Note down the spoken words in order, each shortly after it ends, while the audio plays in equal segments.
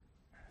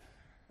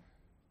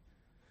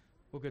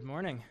Well, good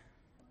morning.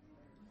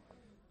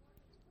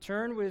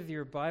 Turn in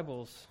your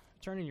Bibles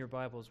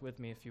with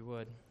me, if you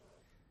would,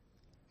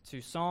 to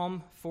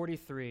Psalm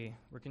 43.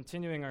 We're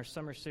continuing our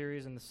summer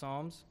series in the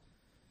Psalms.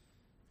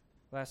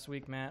 Last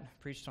week, Matt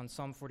preached on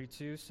Psalm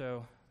 42,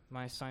 so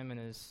my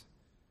assignment is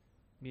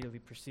immediately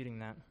preceding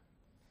that.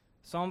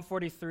 Psalm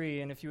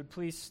 43, and if you would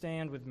please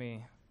stand with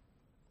me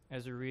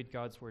as we read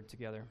God's Word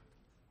together.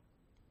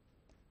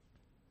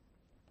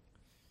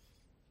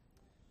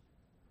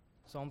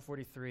 Psalm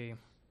 43.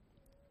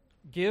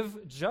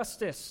 Give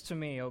justice to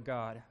me, O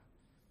God,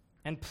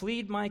 and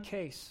plead my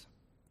case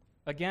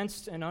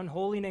against an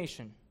unholy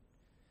nation.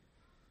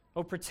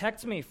 O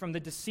protect me from the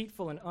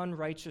deceitful and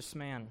unrighteous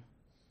man.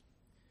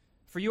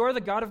 For you are the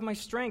God of my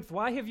strength.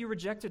 Why have you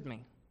rejected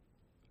me?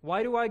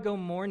 Why do I go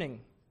mourning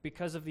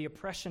because of the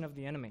oppression of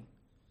the enemy?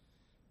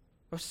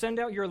 O send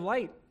out your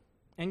light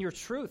and your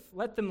truth.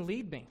 Let them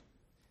lead me.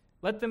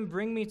 Let them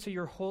bring me to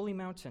your holy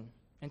mountain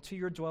and to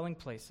your dwelling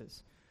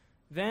places.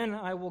 Then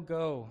I will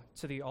go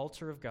to the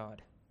altar of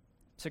God,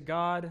 to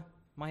God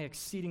my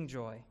exceeding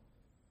joy,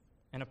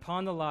 and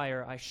upon the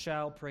lyre I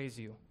shall praise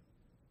you,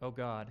 O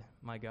God,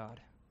 my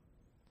God.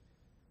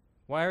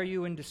 Why are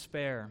you in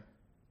despair,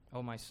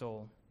 O my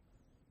soul?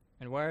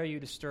 And why are you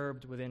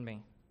disturbed within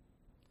me?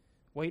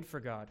 Wait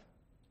for God,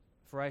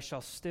 for I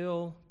shall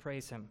still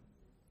praise him,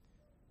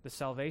 the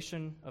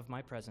salvation of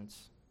my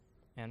presence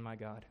and my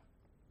God.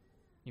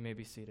 You may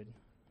be seated.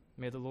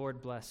 May the Lord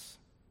bless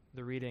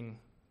the reading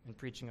and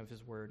preaching of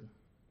his word.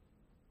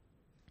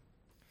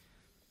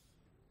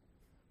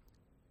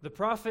 The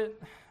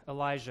prophet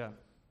Elijah,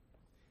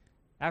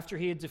 after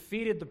he had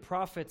defeated the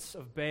prophets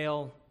of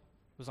Baal,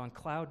 was on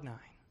cloud 9.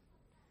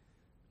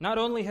 Not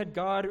only had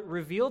God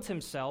revealed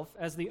himself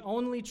as the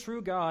only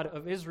true God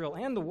of Israel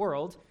and the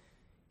world,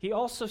 he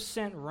also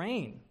sent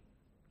rain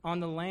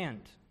on the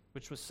land,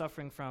 which was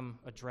suffering from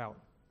a drought.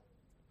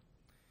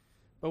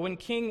 But when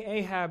King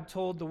Ahab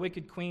told the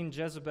wicked queen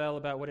Jezebel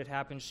about what had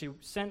happened, she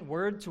sent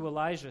word to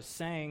Elijah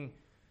saying,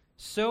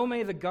 "So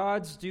may the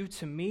gods do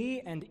to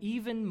me and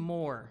even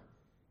more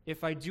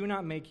if I do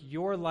not make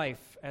your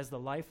life as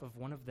the life of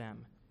one of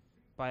them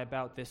by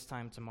about this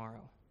time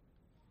tomorrow."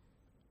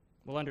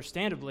 Well,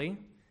 understandably,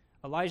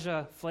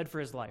 Elijah fled for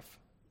his life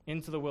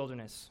into the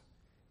wilderness,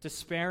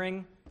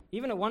 despairing,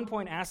 even at one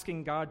point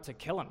asking God to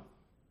kill him.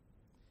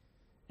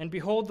 And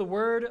behold, the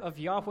word of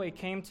Yahweh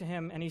came to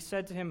him, and he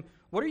said to him,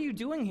 "What are you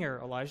doing here,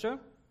 Elijah?"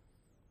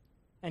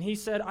 And he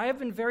said, "I have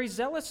been very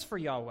zealous for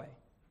Yahweh,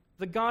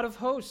 the God of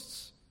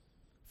hosts,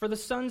 for the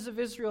sons of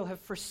Israel have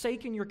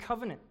forsaken your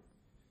covenant,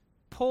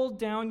 pulled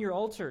down your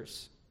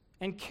altars,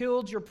 and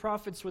killed your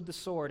prophets with the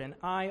sword, and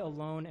I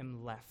alone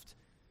am left.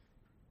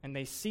 And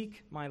they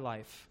seek my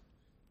life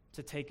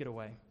to take it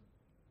away."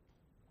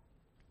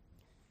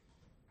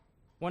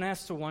 One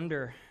has to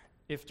wonder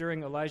if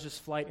during Elijah's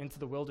flight into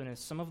the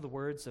wilderness, some of the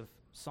words of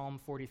Psalm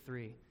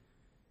 43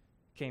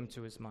 came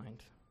to his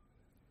mind.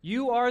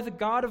 You are the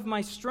God of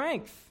my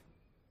strength.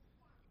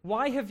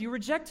 Why have you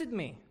rejected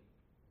me?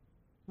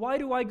 Why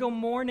do I go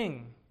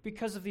mourning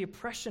because of the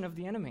oppression of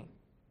the enemy?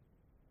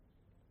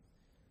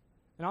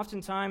 And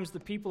oftentimes the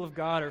people of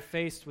God are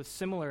faced with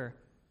similar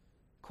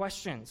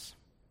questions.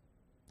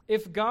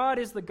 If God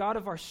is the God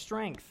of our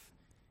strength,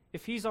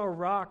 if he's our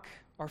rock,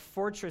 our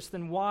fortress,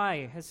 then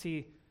why has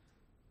he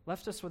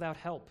left us without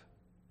help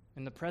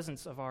in the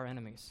presence of our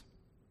enemies?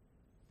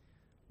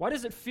 Why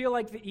does it feel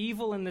like the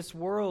evil in this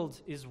world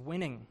is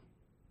winning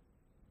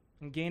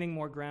and gaining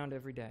more ground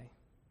every day?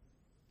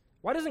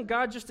 Why doesn't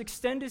God just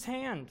extend his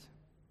hand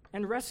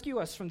and rescue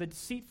us from the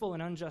deceitful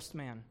and unjust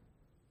man?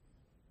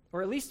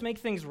 Or at least make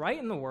things right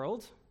in the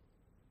world?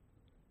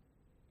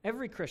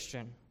 Every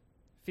Christian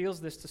feels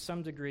this to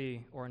some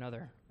degree or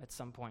another at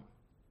some point.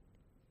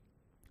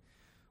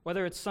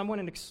 Whether it's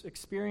someone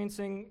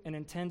experiencing an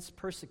intense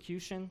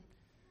persecution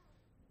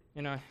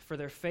for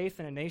their faith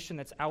in a nation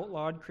that's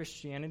outlawed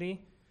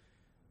Christianity,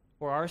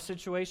 or our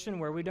situation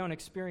where we don't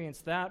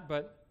experience that,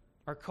 but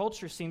our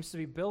culture seems to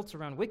be built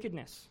around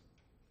wickedness.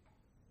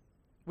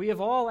 We have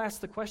all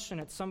asked the question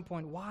at some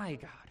point, why,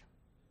 God?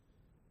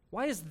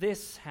 Why is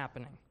this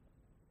happening?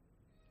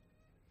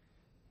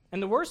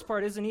 And the worst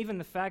part isn't even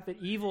the fact that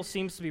evil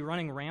seems to be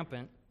running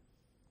rampant,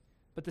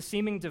 but the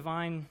seeming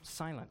divine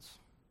silence.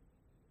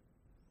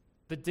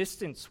 The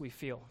distance we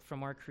feel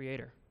from our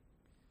Creator.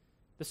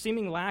 The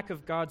seeming lack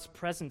of God's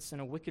presence in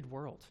a wicked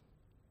world.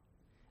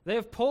 They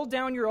have pulled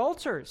down your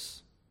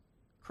altars,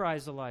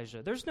 cries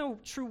Elijah. There's no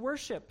true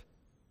worship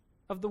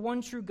of the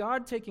one true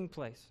God taking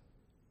place.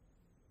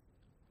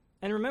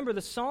 And remember,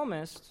 the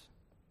psalmist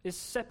is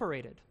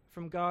separated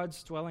from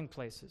God's dwelling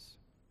places.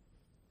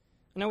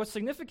 Now, what's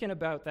significant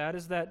about that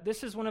is that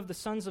this is one of the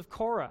sons of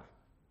Korah.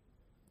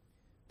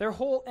 Their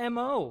whole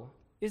MO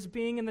is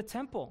being in the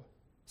temple,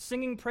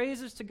 singing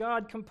praises to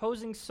God,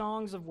 composing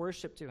songs of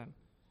worship to him.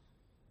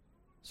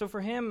 So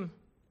for him,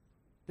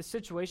 the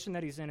situation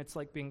that he's in, it's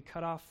like being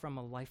cut off from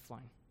a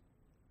lifeline.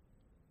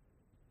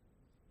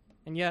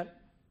 And yet,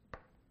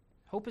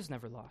 hope is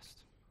never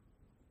lost.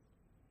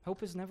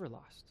 Hope is never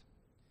lost.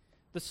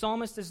 The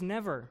psalmist is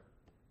never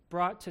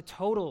brought to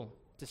total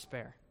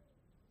despair.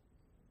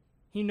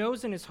 He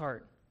knows in his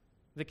heart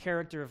the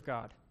character of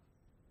God.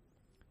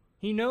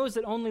 He knows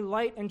that only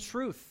light and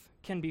truth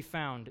can be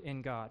found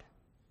in God.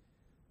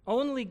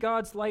 Only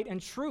God's light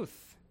and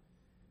truth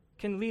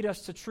can lead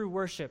us to true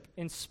worship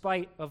in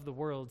spite of the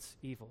world's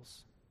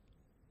evils.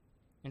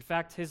 In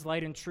fact, his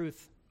light and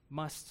truth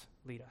must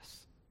lead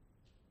us.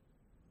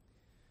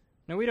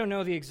 Now, we don't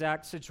know the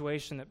exact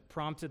situation that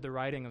prompted the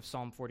writing of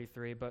Psalm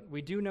 43, but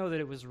we do know that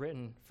it was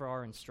written for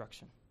our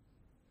instruction.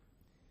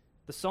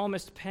 The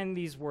psalmist penned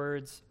these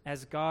words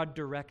as God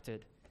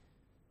directed,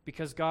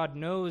 because God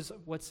knows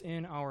what's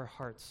in our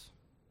hearts.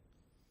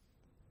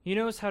 He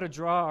knows how to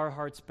draw our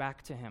hearts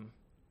back to him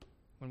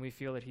when we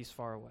feel that he's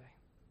far away.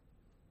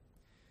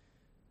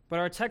 But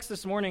our text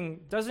this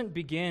morning doesn't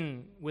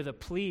begin with a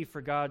plea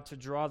for God to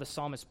draw the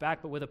psalmist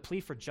back, but with a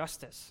plea for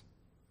justice.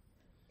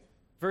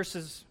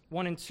 Verses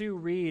 1 and 2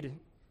 read,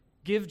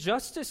 "Give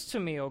justice to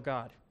me, O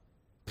God.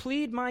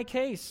 Plead my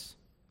case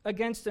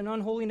against an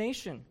unholy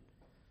nation.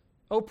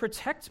 O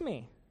protect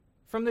me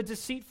from the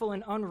deceitful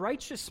and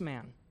unrighteous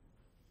man.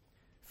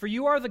 For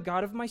you are the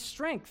God of my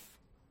strength.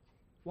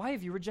 Why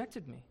have you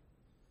rejected me?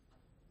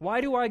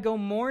 Why do I go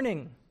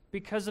mourning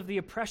because of the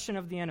oppression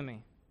of the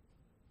enemy?"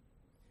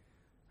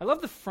 I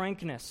love the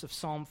frankness of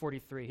Psalm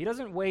 43. He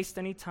doesn't waste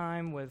any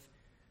time with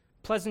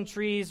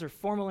pleasantries or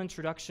formal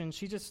introductions.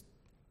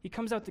 He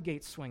comes out the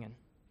gate swinging.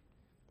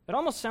 It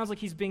almost sounds like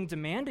he's being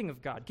demanding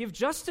of God. Give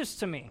justice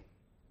to me.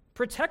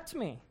 Protect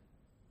me.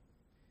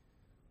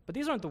 But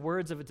these aren't the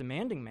words of a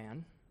demanding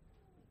man.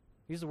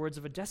 These are the words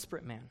of a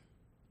desperate man.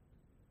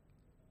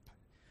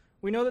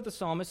 We know that the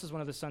psalmist is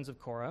one of the sons of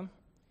Korah.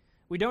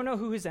 We don't know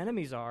who his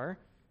enemies are,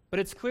 but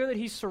it's clear that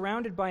he's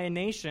surrounded by a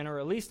nation, or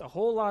at least a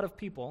whole lot of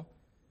people,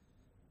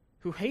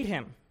 who hate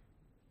him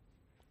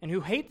and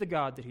who hate the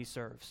God that he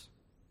serves.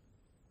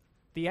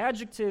 The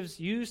adjectives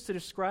used to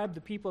describe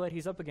the people that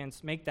he's up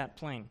against make that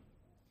plain.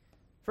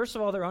 First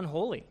of all, they're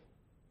unholy.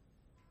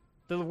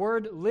 The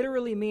word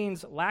literally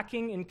means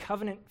lacking in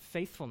covenant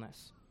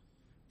faithfulness.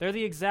 They're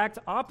the exact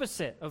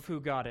opposite of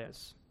who God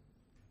is.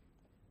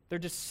 They're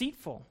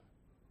deceitful.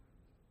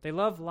 They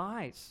love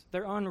lies.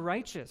 They're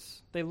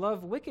unrighteous. They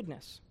love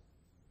wickedness.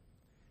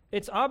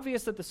 It's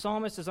obvious that the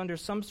psalmist is under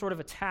some sort of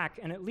attack,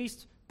 and at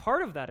least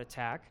part of that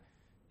attack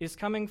is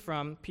coming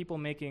from people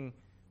making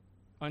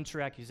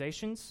untrue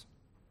accusations,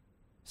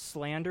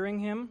 slandering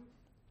him,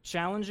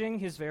 challenging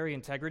his very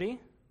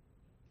integrity.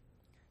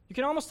 You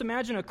can almost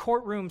imagine a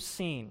courtroom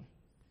scene.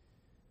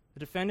 The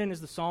defendant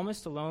is the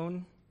psalmist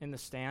alone in the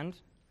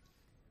stand,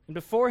 and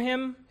before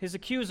him, his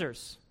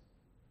accusers,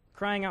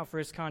 crying out for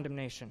his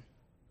condemnation.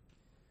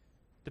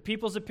 The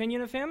people's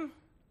opinion of him,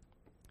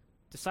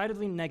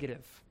 decidedly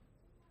negative.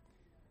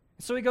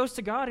 And so he goes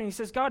to God and he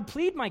says, "God,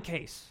 plead my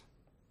case.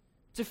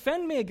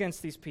 Defend me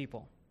against these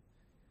people."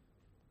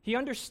 He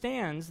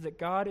understands that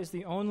God is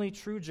the only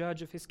true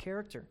judge of his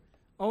character.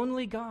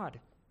 Only God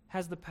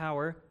has the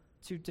power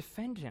to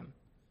defend him,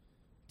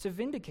 to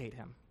vindicate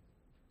him.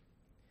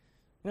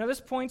 Now,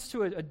 this points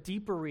to a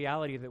deeper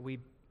reality that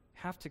we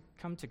have to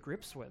come to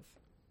grips with.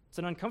 It's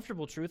an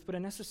uncomfortable truth, but a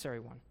necessary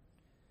one.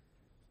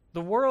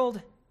 The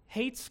world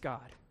hates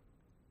God,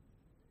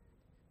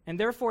 and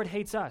therefore it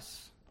hates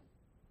us,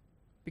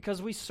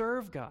 because we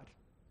serve God.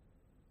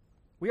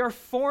 We are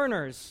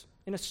foreigners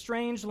in a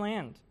strange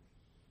land.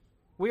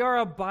 We are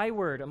a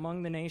byword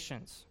among the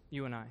nations,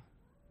 you and I.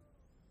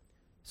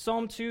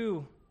 Psalm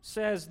 2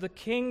 says, "The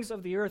kings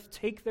of the earth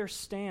take their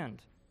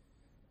stand,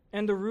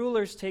 and the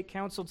rulers take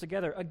counsel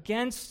together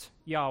against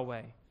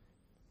Yahweh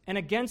and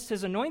against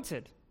his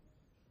anointed,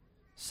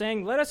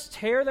 saying, 'Let us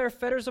tear their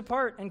fetters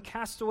apart and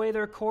cast away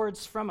their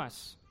cords from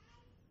us.'"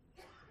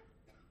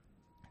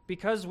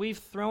 Because we've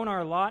thrown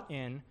our lot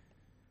in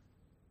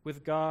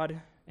with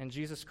God and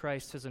Jesus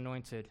Christ, his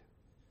anointed,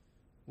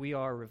 we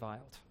are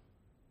reviled.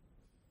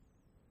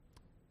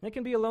 And it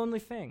can be a lonely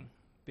thing,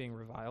 being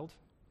reviled.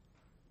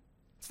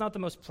 It's not the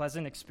most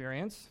pleasant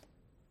experience.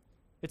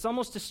 It's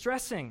almost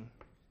distressing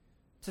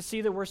to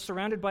see that we're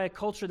surrounded by a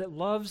culture that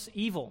loves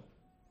evil,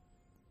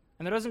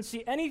 and there doesn't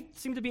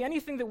seem to be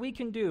anything that we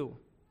can do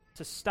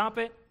to stop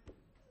it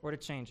or to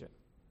change it.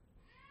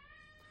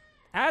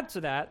 Add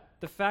to that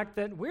the fact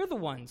that we're the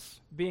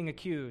ones being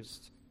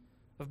accused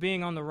of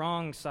being on the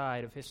wrong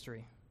side of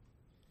history.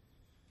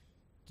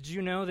 Did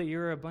you know that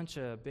you're a bunch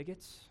of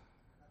bigots?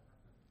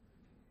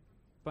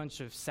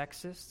 Bunch of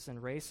sexists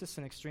and racists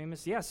and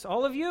extremists? Yes,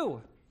 all of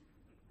you.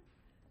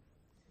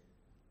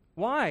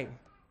 Why?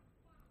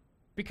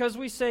 Because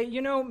we say,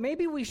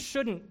 maybe we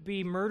shouldn't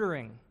be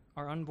murdering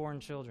our unborn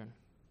children.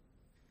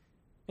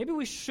 Maybe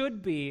we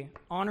should be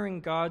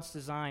honoring God's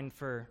design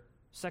for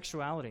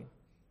sexuality,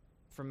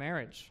 for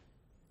marriage.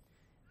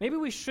 Maybe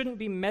we shouldn't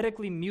be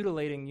medically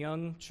mutilating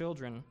young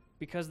children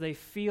because they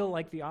feel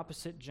like the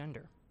opposite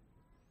gender.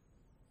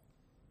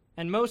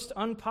 And most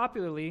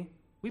unpopularly,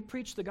 we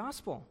preach the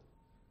gospel.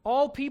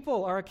 All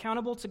people are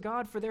accountable to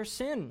God for their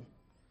sin.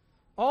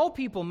 All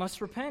people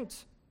must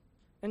repent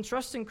and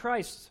trust in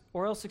Christ,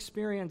 or else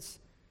experience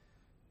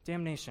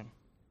damnation.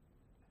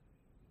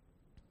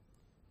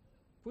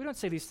 We don't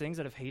say these things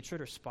out of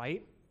hatred or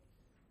spite,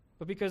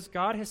 but because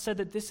God has said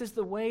that this is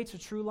the way to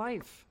true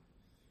life.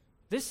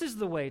 This is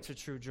the way to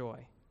true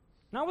joy.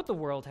 Not what the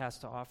world has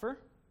to offer.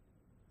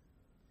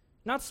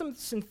 Not some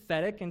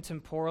synthetic and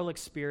temporal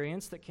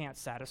experience that can't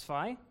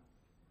satisfy.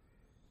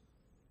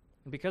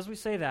 And because we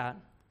say that,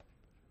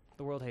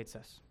 the world hates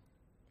us.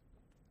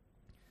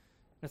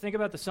 Now think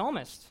about the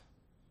psalmist.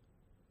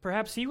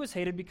 Perhaps he was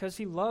hated because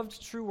he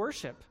loved true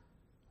worship.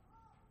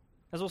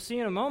 As we'll see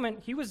in a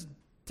moment, he was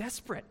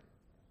desperate,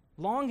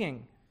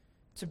 longing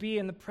to be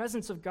in the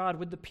presence of God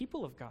with the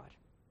people of God.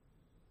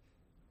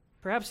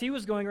 Perhaps he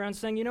was going around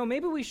saying,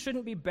 maybe we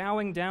shouldn't be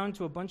bowing down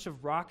to a bunch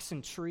of rocks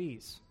and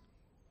trees.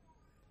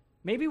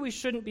 Maybe we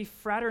shouldn't be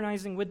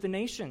fraternizing with the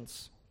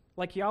nations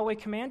like Yahweh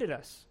commanded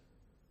us.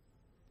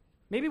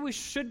 Maybe we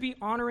should be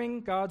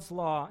honoring God's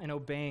law and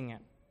obeying it.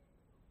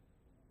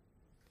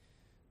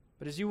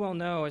 But as you well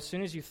know, as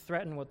soon as you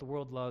threaten what the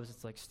world loves,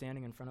 it's like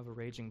standing in front of a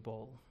raging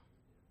bull.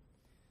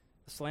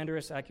 The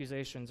slanderous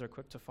accusations are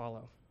quick to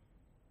follow.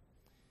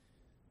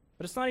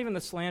 But it's not even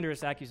the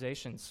slanderous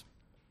accusations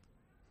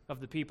of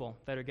the people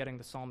that are getting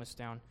the psalmist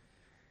down.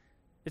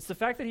 It's the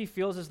fact that he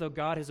feels as though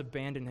God has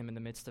abandoned him in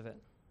the midst of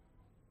it.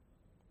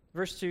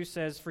 Verse 2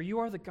 says, "For you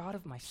are the God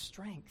of my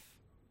strength.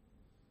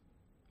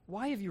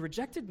 Why have you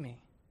rejected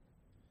me?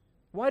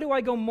 Why do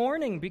I go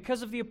mourning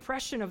because of the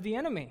oppression of the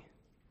enemy?"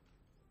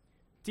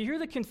 Do you hear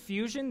the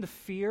confusion, the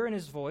fear in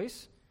his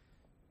voice?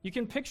 You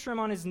can picture him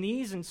on his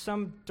knees in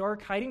some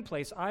dark hiding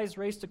place, eyes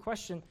raised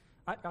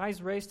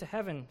to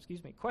heaven,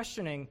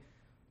 questioning,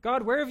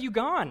 "God, where have you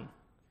gone?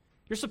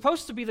 You're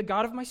supposed to be the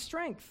God of my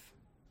strength."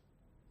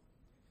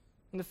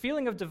 And the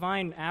feeling of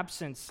divine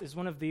absence is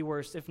one of the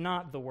worst, if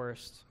not the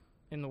worst,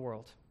 in the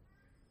world.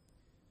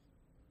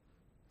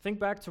 Think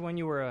back to when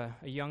you were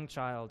a young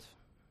child,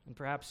 and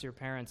perhaps your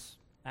parents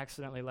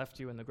accidentally left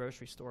you in the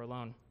grocery store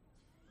alone.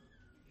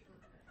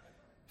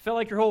 Felt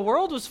like your whole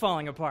world was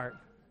falling apart.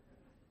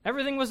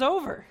 Everything was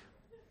over.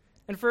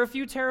 And for a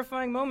few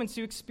terrifying moments,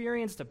 you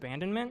experienced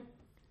abandonment,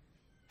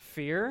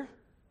 fear,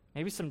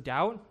 maybe some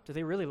doubt. Do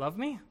they really love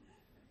me?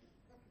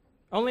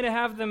 Only to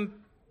have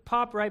them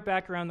pop right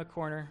back around the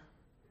corner,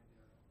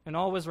 and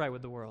all was right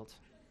with the world.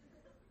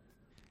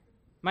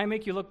 Might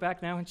make you look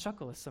back now and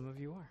chuckle, as some of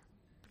you are.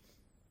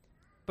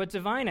 But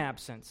divine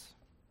absence,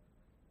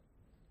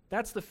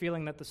 that's the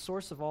feeling that the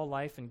source of all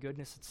life and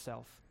goodness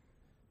itself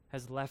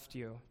has left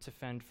you to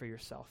fend for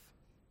yourself.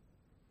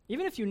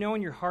 Even if you know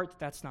in your heart that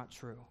that's not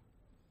true.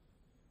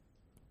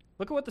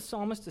 Look at what the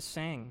psalmist is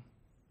saying.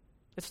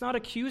 It's not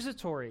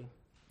accusatory.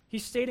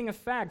 He's stating a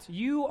fact.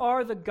 You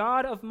are the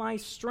God of my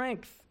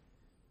strength.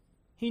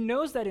 He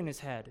knows that in his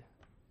head,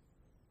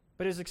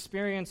 but his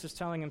experience is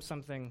telling him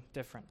something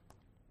different.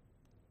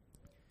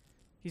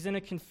 He's in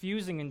a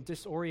confusing and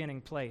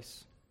disorienting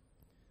place.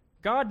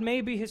 God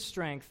may be his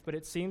strength, but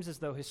it seems as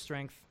though his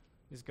strength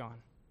is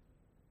gone.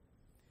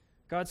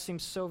 God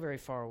seems so very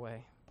far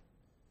away.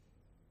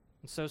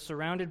 And so,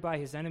 surrounded by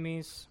his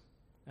enemies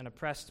and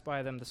oppressed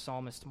by them, the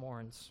psalmist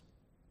mourns.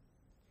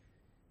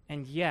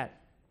 And yet,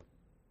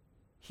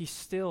 he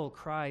still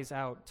cries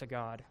out to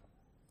God.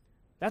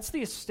 That's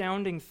the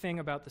astounding thing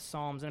about the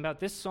Psalms, and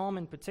about this psalm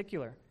in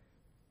particular.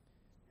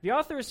 The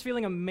author is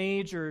feeling a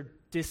major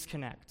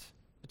disconnect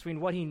between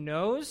what he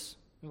knows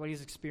and what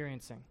he's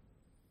experiencing.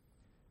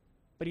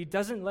 But he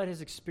doesn't let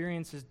his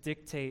experiences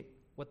dictate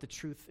what the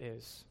truth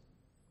is.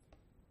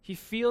 He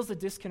feels the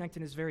disconnect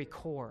in his very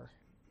core.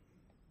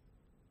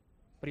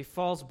 But he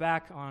falls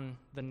back on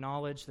the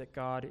knowledge that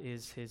God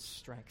is his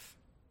strength.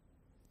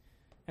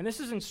 And this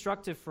is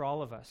instructive for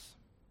all of us.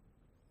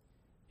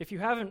 If you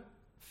haven't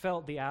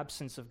felt the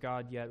absence of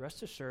God yet,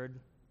 rest assured,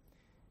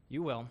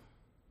 you will.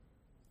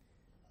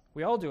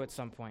 We all do at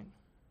some point.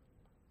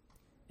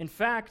 In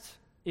fact,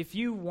 if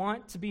you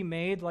want to be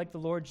made like the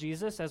Lord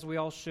Jesus, as we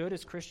all should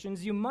as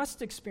Christians, you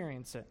must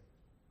experience it.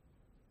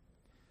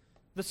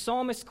 The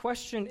psalmist's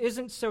question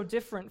isn't so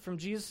different from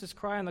Jesus'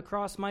 cry on the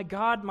cross, my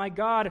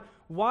God,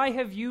 why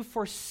have you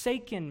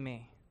forsaken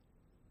me?"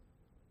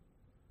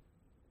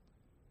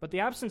 But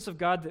the absence of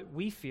God that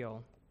we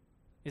feel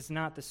is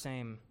not the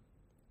same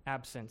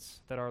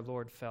absence that our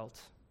Lord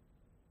felt.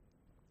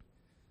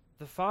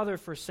 The Father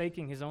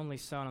forsaking his only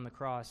Son on the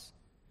cross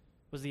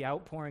was the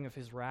outpouring of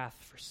his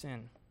wrath for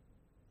sin.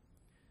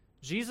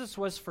 Jesus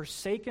was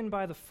forsaken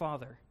by the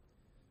Father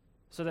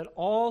so that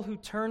all who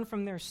turn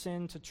from their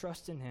sin to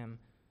trust in him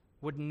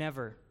would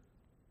never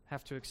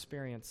have to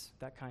experience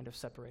that kind of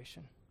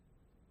separation.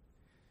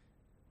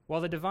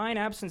 While the divine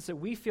absence that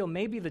we feel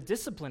may be the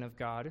discipline of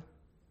God,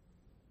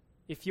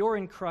 if you're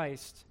in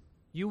Christ,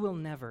 you will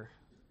never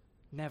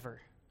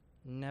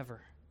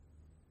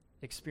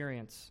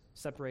experience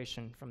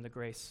separation from the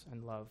grace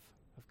and love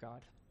of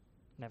God.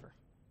 Never.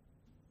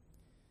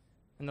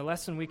 And the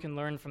lesson we can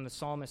learn from the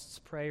psalmist's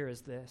prayer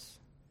is this: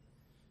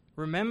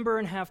 remember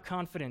and have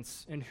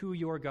confidence in who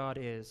your God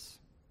is.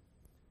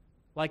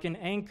 Like an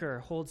anchor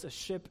holds a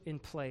ship in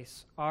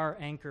place, our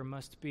anchor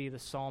must be the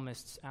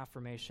psalmist's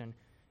affirmation: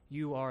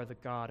 you are the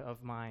God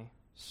of my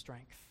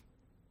strength.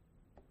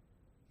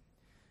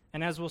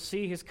 And as we'll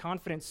see, his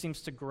confidence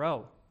seems to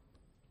grow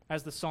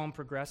as the psalm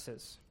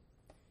progresses.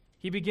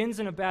 He begins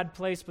in a bad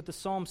place, but the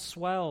psalm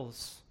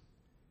swells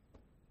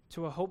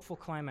to a hopeful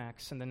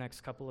climax in the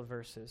next couple of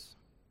verses.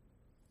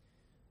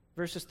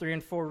 Verses 3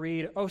 and 4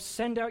 read, "Oh,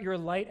 send out your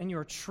light and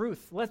your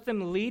truth. Let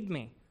them lead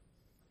me.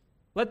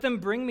 Let them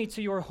bring me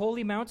to your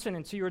holy mountain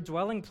and to your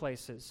dwelling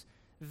places.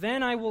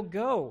 Then I will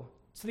go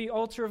to the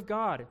altar of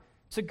God,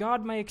 to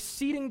God my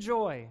exceeding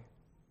joy.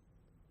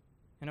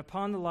 And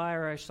upon the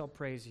lyre I shall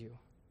praise you,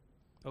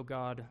 O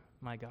God,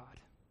 my God."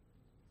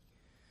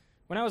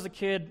 When I was a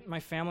kid,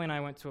 my family and I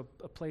went to a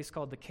place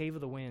called the Cave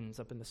of the Winds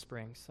up in the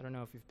Springs. I don't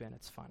know if you've been.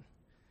 It's fun.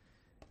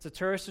 It's a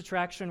tourist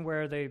attraction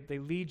where they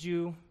lead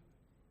you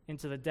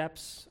into the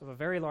depths of a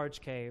very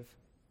large cave.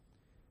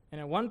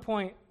 And at one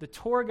point, the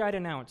tour guide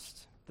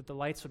announced that the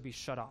lights would be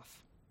shut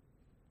off.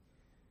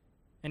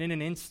 And in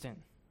an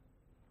instant,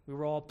 we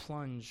were all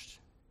plunged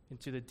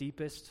into the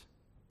deepest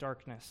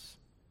darkness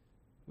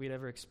we'd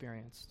ever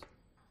experienced.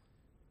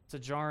 It's a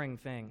jarring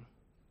thing.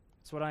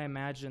 It's what I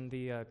imagine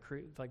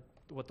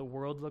what the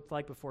world looked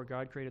like before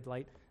God created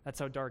light. That's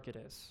how dark it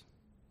is.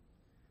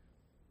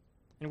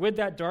 And with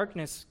that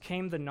darkness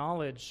came the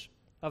knowledge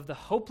of the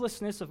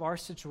hopelessness of our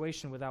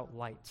situation without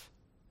light.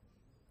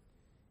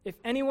 If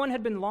anyone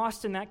had been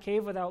lost in that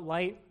cave without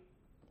light,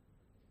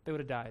 they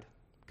would have died,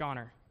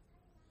 goner.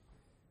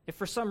 If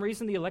for some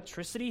reason the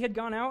electricity had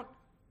gone out,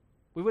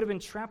 we would have been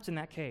trapped in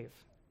that cave.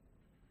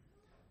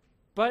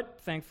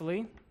 But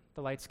thankfully,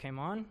 the lights came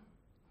on.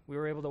 We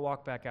were able to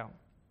walk back out.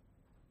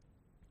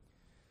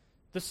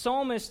 The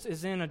psalmist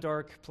is in a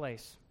dark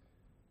place.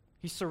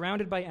 He's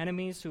surrounded by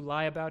enemies who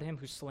lie about him,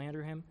 who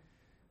slander him.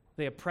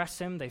 They oppress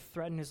him. They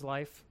threaten his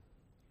life.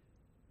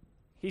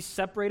 He's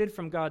separated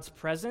from God's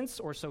presence,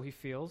 or so he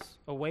feels,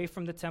 away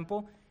from the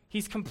temple.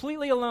 He's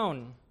completely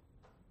alone.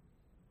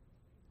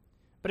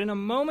 But in a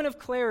moment of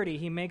clarity,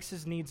 he makes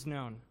his needs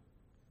known.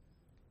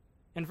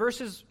 In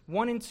verses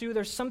 1 and 2,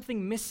 there's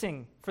something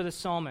missing for the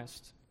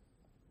psalmist.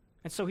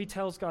 And so he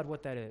tells God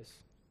what that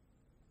is.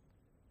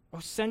 "Oh,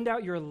 send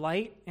out your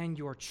light and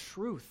your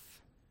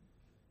truth.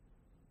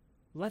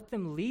 Let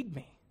them lead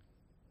me."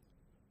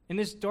 In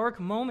this dark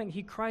moment,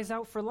 he cries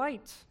out for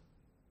light.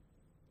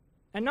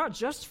 And not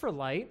just for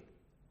light,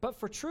 but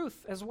for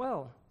truth as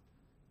well.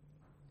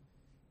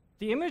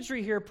 The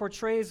imagery here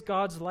portrays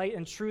God's light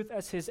and truth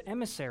as his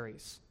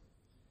emissaries,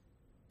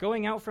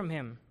 going out from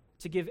him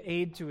to give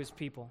aid to his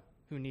people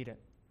who need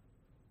it.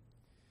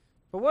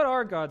 But what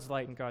are God's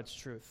light and God's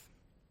truth?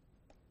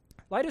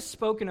 Light is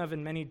spoken of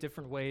in many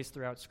different ways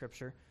throughout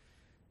Scripture,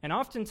 and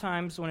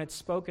oftentimes when it's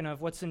spoken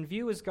of, what's in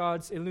view is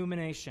God's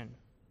illumination.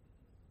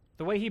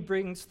 The way he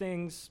brings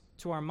things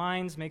to our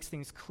minds, makes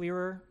things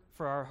clearer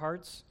for our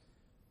hearts.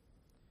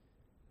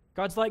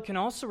 God's light can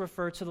also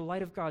refer to the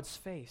light of God's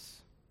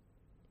face,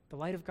 the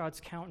light of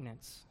God's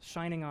countenance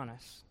shining on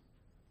us,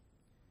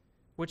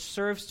 which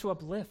serves to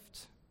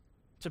uplift,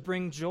 to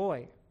bring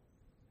joy,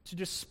 to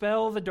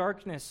dispel the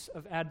darkness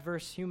of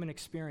adverse human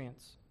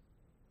experience.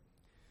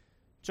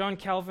 John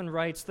Calvin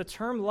writes, "The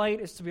term light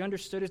is to be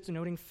understood as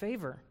denoting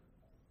favor.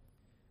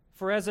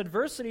 For as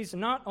adversities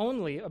not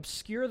only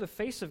obscure the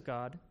face of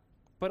God,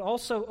 but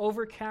also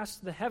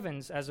overcast the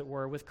heavens, as it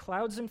were, with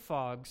clouds and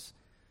fogs,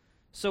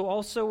 so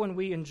also when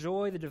we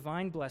enjoy the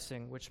divine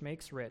blessing which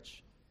makes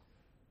rich,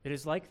 it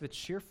is like the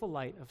cheerful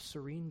light of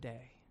serene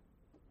day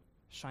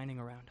shining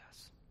around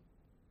us."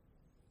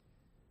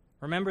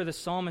 Remember, the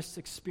psalmist's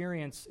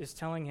experience is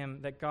telling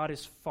him that God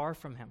is far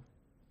from him,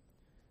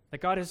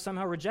 that God has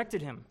somehow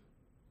rejected him.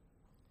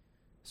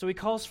 So he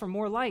calls for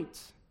more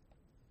light,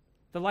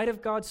 the light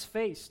of God's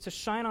face, to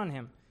shine on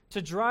him,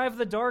 to drive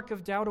the dark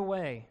of doubt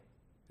away,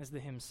 as the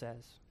hymn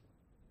says.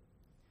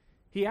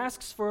 He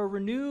asks for a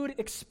renewed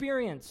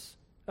experience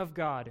of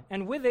God,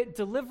 and with it,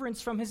 deliverance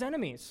from his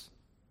enemies.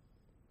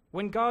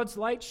 When God's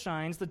light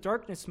shines, the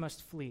darkness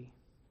must flee.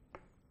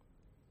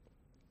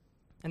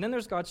 And then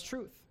there's God's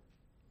truth.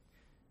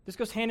 This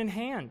goes hand in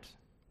hand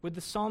with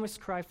the psalmist's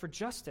cry for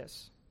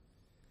justice.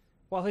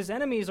 While his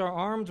enemies are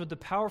armed with the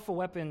powerful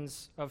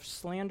weapons of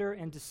slander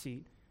and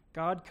deceit,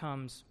 God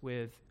comes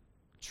with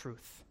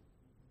truth.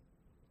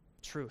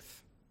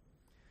 Truth.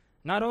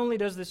 Not only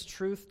does this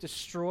truth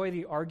destroy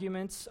the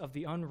arguments of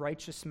the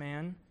unrighteous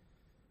man,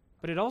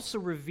 but it also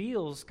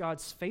reveals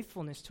God's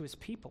faithfulness to his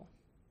people.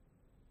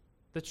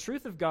 The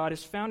truth of God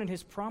is found in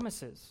his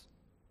promises.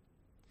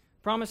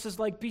 Promises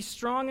like, "Be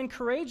strong and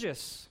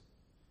courageous.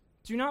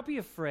 Do not be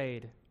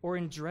afraid or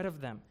in dread of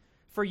them.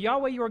 For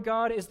Yahweh your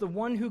God is the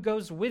one who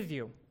goes with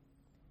you.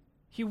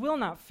 He will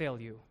not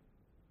fail you,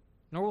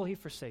 nor will he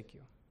forsake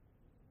you."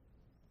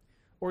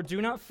 Or,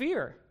 "Do not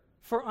fear,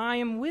 for I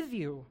am with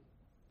you.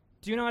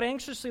 Do not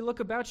anxiously look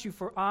about you,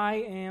 for I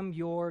am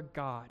your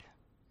God.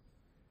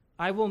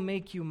 I will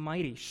make you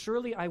mighty.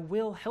 Surely I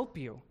will help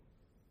you.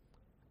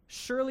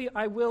 Surely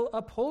I will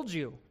uphold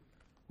you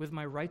with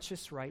my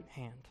righteous right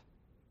hand."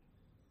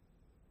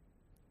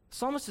 The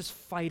psalmist is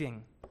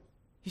fighting.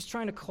 He's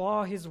trying to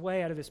claw his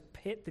way out of this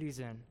pit that he's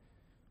in.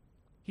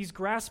 He's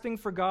grasping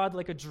for God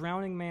like a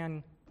drowning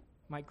man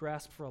might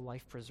grasp for a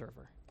life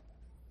preserver.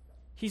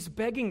 He's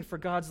begging for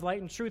God's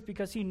light and truth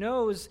because he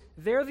knows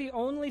they're the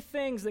only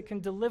things that can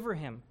deliver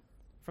him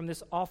from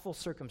this awful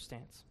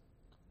circumstance.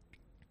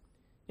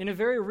 In a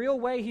very real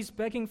way, he's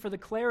begging for the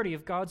clarity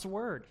of God's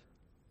word.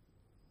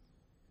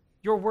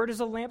 Your word is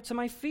a lamp to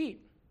my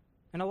feet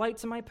and a light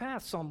to my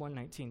path, Psalm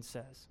 119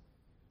 says.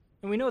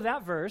 And we know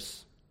that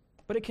verse,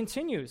 but it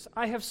continues.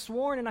 I have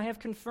sworn and I have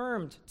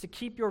confirmed to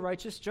keep your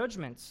righteous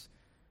judgments.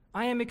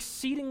 I am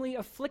exceedingly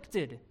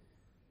afflicted.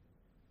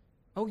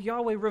 O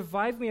Yahweh,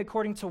 revive me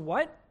according to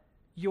what?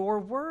 Your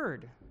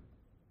word.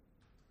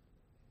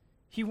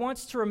 He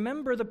wants to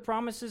remember the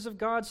promises of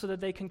God so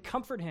that they can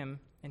comfort him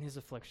in his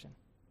affliction.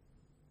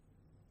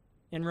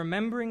 In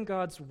remembering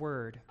God's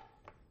word,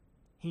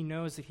 he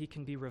knows that he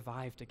can be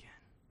revived again.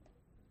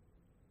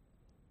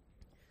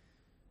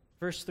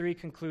 Verse 3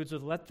 concludes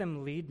with, let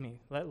them lead me,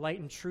 let light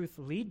and truth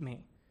lead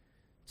me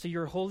to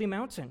your holy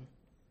mountain,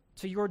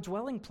 to your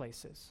dwelling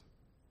places.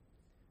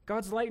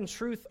 God's light and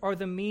truth are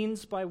the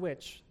means by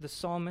which the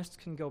psalmist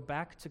can go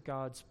back to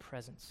God's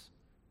presence.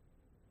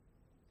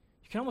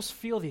 You can almost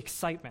feel the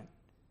excitement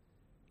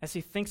as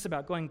he thinks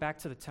about going back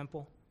to the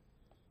temple,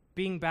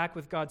 being back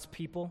with God's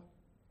people,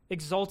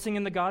 exulting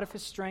in the God of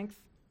his strength,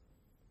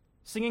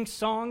 singing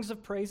songs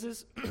of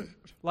praises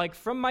like,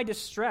 from my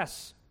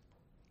distress,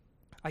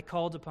 I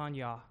called upon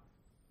Yah.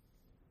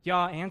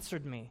 Yah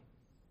answered me.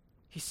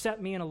 He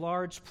set me in a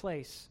large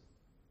place.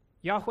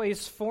 Yahweh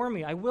is for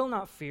me. I will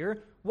not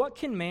fear. What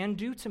can man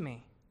do to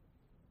me?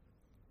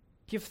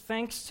 Give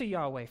thanks to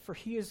Yahweh, for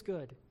he is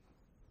good,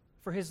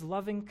 for his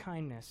loving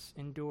kindness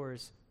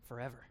endures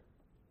forever.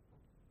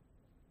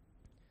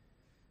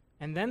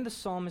 And then the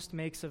psalmist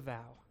makes a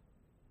vow.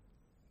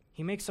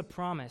 He makes a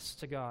promise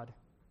to God.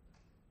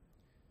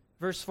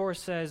 Verse 4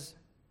 says,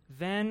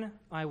 then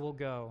I will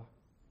go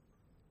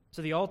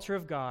to the altar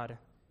of God,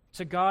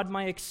 to God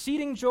my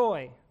exceeding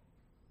joy,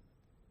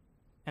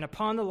 and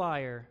upon the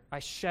lyre I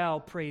shall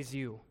praise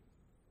you,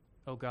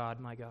 O God,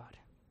 my God.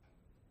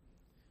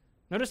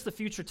 Notice the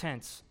future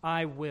tense,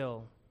 I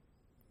will.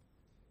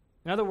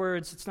 In other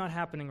words, it's not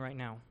happening right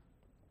now.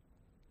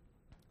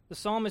 The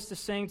psalmist is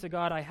saying to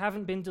God, I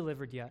haven't been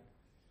delivered yet,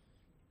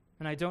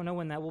 and I don't know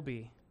when that will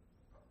be.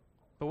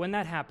 But when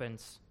that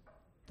happens,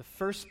 the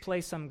first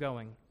place I'm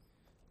going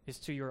is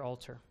to your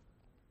altar.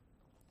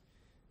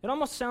 It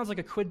almost sounds like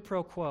a quid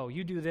pro quo.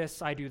 You do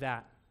this, I do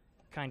that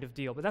kind of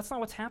deal. But that's not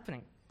what's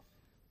happening.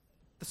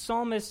 The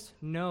psalmist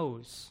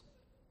knows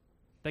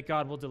that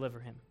God will deliver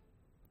him.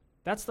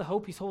 That's the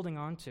hope he's holding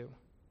on to.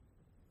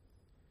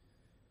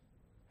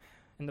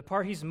 And the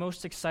part he's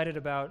most excited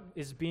about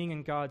is being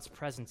in God's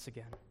presence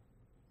again.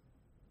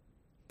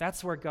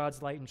 That's where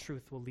God's light and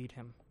truth will lead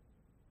him.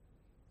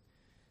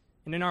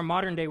 And in our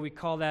modern day, we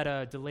call that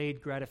a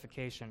delayed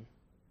gratification.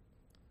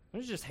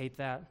 Don't you just hate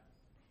that?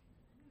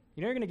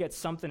 You know you're going to get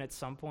something at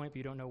some point, but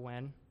you don't know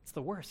when. It's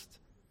the worst.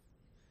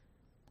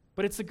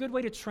 But it's a good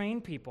way to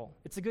train people.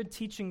 It's a good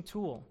teaching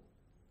tool,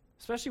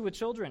 especially with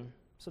children,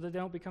 so that they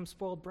don't become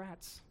spoiled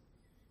brats.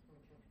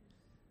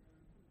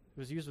 It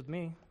was used with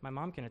me. My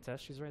mom can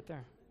attest. She's right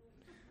there.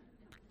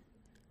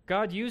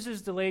 God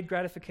uses delayed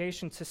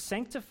gratification to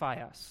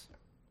sanctify us,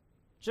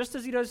 just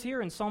as he does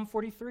here in Psalm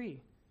 43.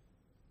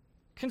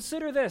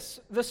 Consider this.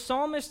 The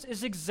psalmist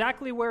is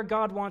exactly where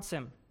God wants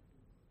him.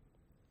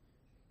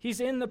 He's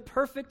in the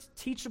perfect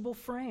teachable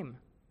frame.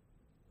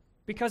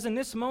 Because in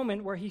this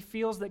moment where he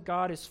feels that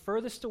God is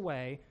furthest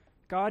away,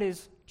 God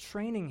is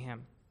training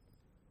him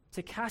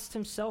to cast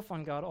himself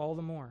on God all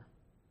the more.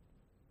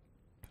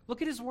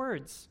 Look at his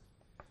words.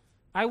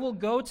 I will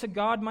go to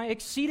God my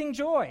exceeding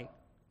joy.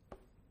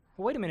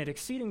 Well, wait a minute,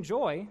 exceeding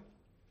joy?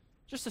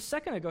 Just a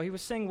second ago he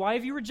was saying, why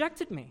have you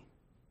rejected me?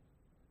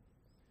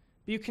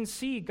 But you can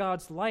see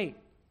God's light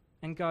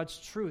and God's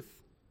truth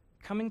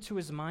coming to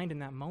his mind in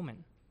that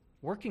moment,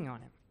 working on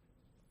him.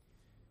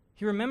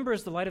 He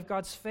remembers the light of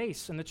God's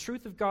face and the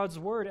truth of God's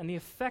word and the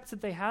effect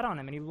that they had on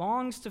him, and he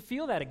longs to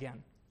feel that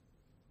again.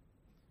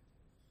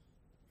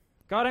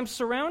 God, I'm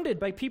surrounded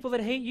by people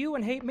that hate you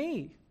and hate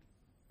me.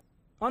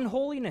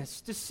 Unholiness,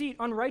 deceit,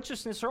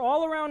 unrighteousness are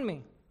all around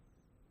me,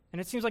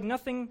 and it seems like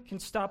nothing can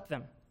stop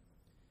them.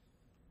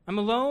 I'm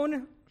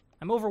alone,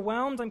 I'm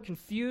overwhelmed, I'm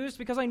confused,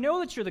 because I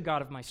know that you're the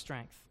God of my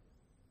strength.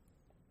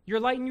 Your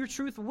light and your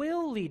truth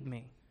will lead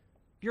me.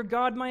 You're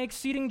God, my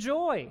exceeding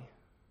joy.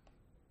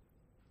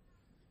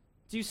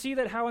 Do you see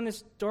that how in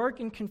this dark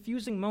and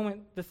confusing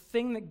moment, the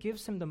thing that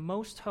gives him the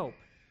most hope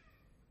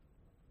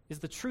is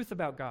the truth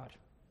about God?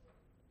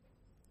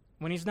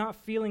 When he's not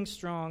feeling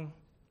strong,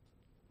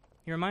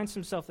 he reminds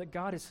himself that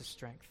God is his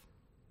strength.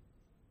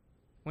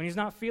 When he's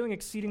not feeling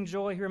exceeding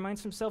joy, he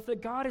reminds himself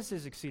that God is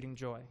his exceeding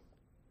joy.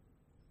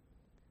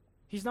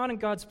 He's not in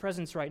God's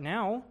presence right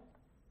now,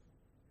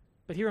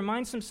 but he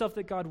reminds himself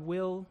that God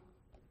will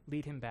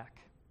lead him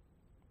back.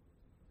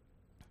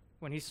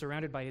 When he's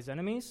surrounded by his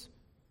enemies,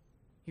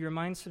 he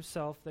reminds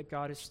himself that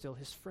God is still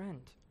his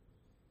friend.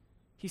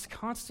 He's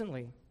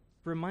constantly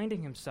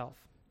reminding himself,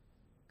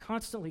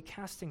 constantly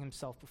casting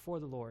himself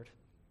before the Lord.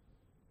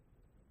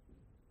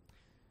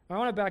 I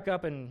want to back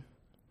up and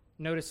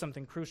notice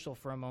something crucial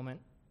for a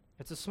moment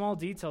It's a small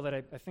detail that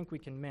I think we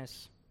can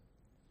miss.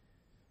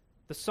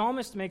 The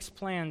psalmist makes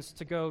plans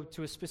to go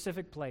to a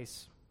specific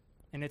place,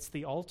 and it's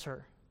the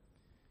altar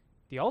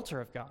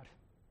of God.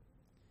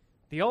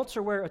 The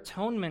altar where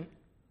atonement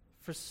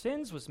for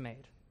sins was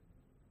made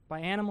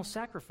by animal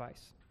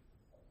sacrifice.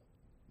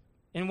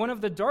 In one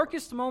of the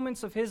darkest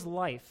moments of his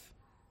life,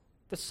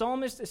 the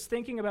psalmist is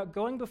thinking about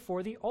going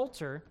before the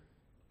altar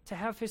to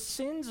have his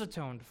sins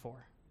atoned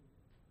for.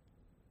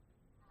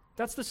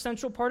 That's the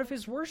central part of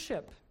his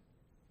worship.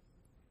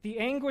 The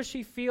anguish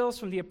he feels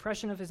from the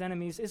oppression of his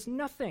enemies is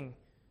nothing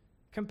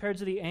compared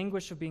to the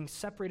anguish of being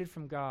separated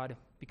from God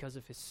because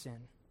of his sin.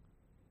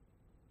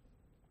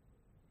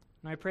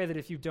 And I pray that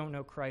if you don't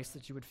know Christ,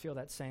 that you would feel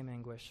that same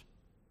anguish,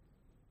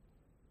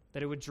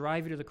 that it would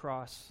drive you to the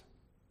cross.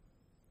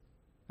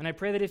 And I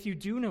pray that if you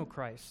do know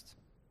Christ,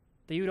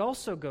 that you would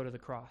also go to the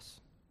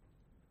cross.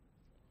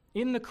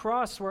 In the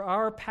cross where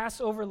our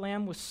Passover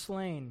lamb was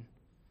slain,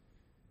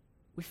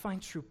 we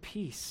find true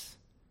peace,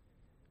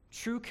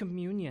 true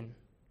communion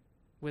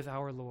with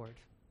our Lord.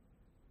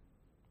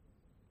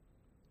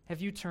 Have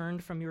you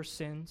turned from your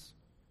sins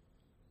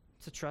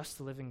to trust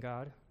the living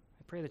God?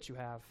 I pray that you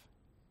have.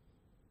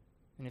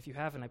 And if you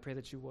haven't, I pray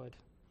that you would.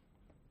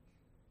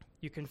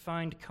 You can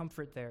find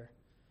comfort there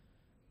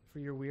for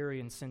your weary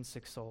and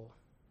sin-sick soul.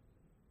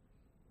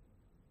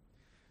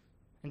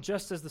 And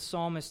just as the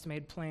psalmist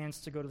made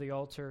plans to go to the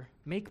altar,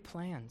 make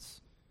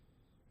plans,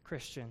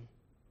 Christian,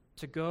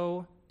 to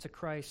go to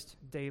Christ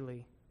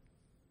daily.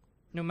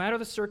 No matter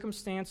the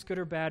circumstance, good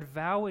or bad,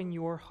 vow in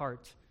your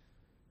heart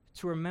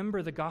to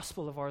remember the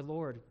gospel of our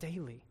Lord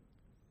daily.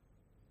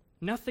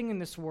 Nothing in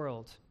this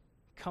world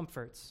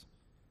comforts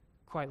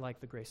quite like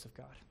the grace of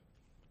God.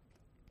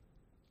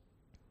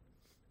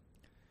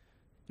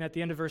 And at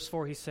the end of verse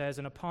 4, he says,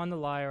 "And upon the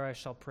lyre I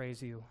shall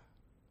praise you,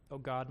 O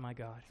God, my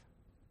God."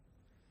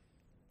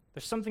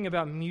 There's something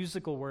about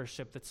musical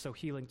worship that's so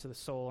healing to the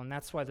soul, and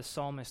that's why the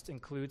psalmist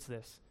includes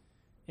this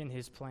in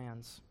his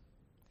plans.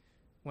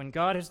 When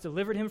God has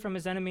delivered him from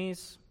his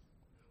enemies,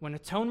 when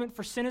atonement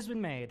for sin has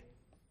been made,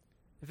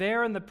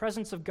 there in the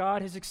presence of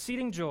God, his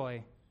exceeding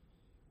joy,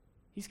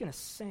 he's going to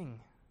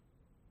sing.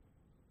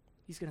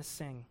 He's going to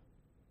sing.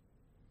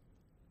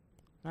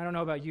 I don't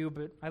know about you,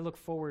 but I look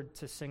forward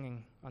to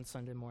singing on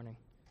Sunday morning.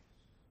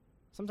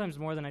 Sometimes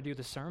more than I do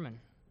the sermon.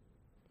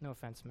 No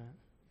offense, Matt.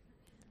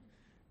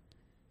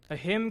 A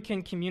hymn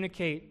can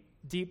communicate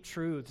deep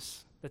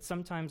truths that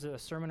sometimes a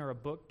sermon or a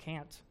book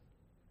can't.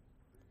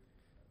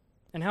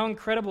 And how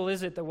incredible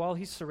is it that while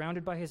he's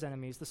surrounded by his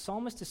enemies, the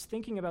psalmist is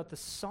thinking about the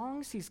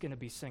songs he's going to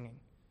be singing.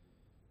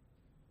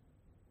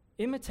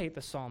 Imitate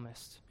the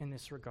psalmist in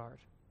this regard.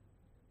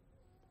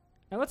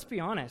 Now let's be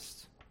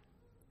honest.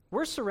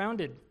 We're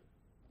surrounded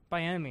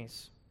by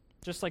enemies,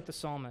 just like the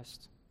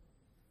psalmist.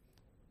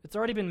 It's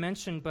already been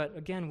mentioned, but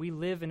again, we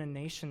live in a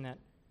nation that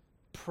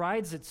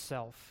prides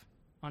itself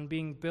on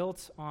being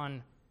built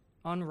on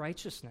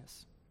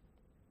unrighteousness.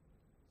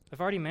 I've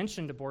already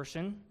mentioned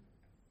abortion,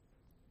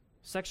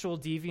 sexual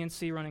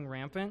deviancy running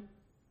rampant.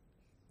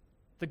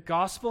 The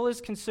gospel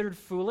is considered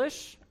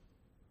foolish.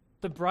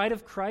 The bride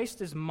of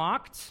Christ is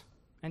mocked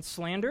and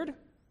slandered.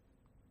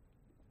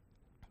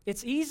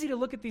 It's easy to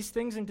look at these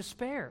things in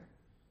despair,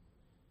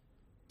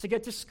 to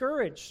get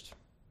discouraged,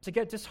 to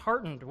get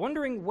disheartened,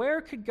 wondering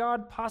where could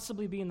God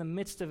possibly be in the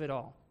midst of it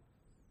all.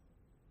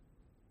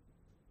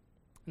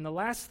 And the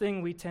last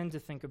thing we tend to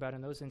think about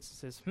in those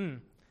instances,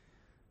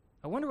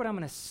 I wonder what I'm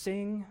going to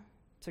sing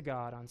to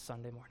God on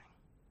Sunday morning.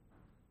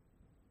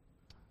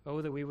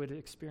 Oh, that we would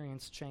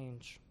experience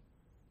change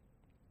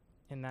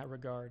in that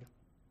regard.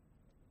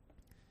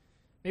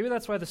 Maybe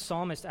that's why the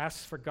psalmist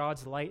asks for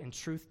God's light and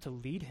truth to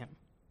lead him.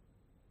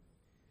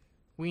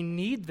 We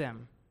need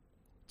them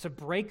to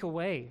break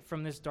away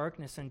from this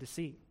darkness and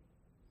deceit,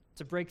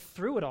 to break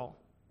through it all.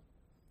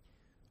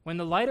 When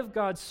the light of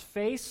God's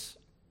face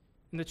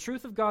and the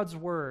truth of God's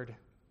word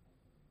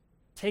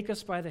take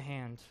us by the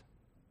hand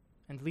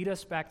and lead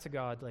us back to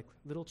God like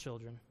little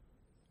children,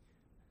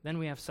 then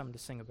we have something to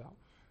sing about,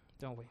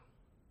 don't we?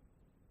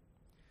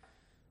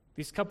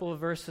 These couple of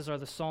verses are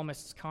the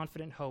psalmist's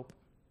confident hope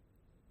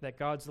that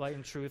God's light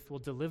and truth will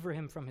deliver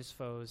him from his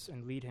foes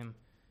and lead him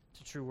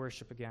to true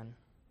worship again.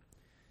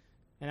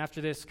 And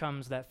after this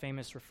comes that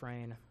famous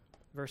refrain,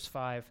 verse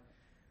 5.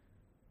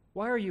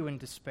 "Why are you in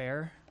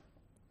despair,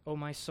 O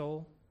my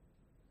soul?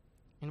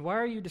 And why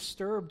are you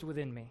disturbed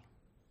within me?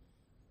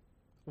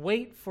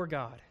 Wait for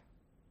God,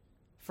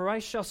 for I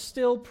shall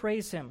still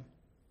praise him,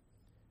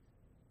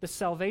 the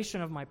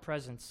salvation of my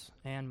presence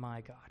and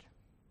my God."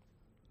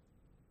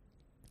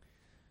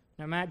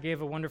 Now, Matt gave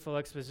a wonderful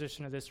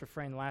exposition of this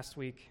refrain last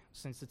week,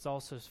 since it's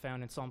also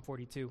found in Psalm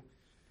 42.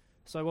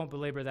 So I won't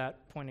belabor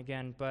that point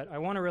again, but I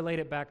want to relate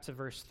it back to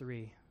verse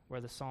 3,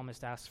 where the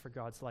psalmist asks for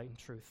God's light and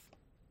truth.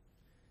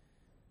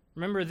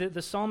 Remember,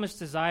 the psalmist's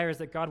desire is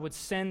that God would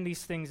send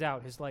these things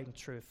out, his light and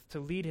truth, to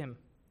lead him.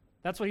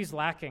 That's what he's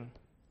lacking.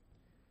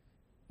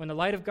 When the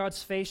light of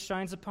God's face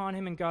shines upon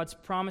him and God's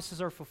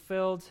promises are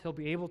fulfilled, he'll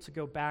be able to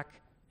go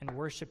back and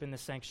worship in the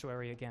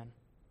sanctuary again.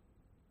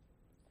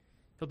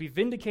 He'll be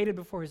vindicated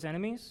before his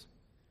enemies,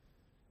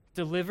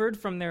 delivered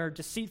from their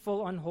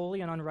deceitful,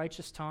 unholy, and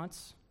unrighteous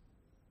taunts,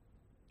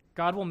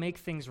 God will make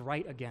things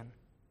right again.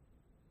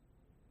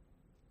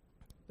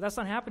 But that's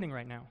not happening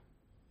right now.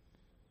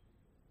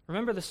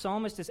 Remember, the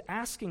psalmist is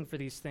asking for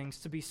these things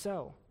to be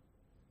so,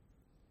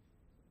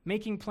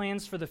 making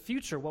plans for the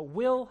future, what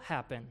will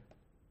happen,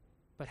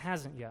 but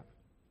hasn't yet.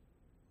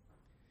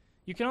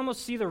 You can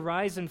almost see the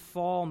rise and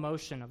fall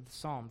motion of the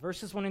psalm.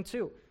 Verses 1 and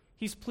 2,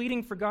 he's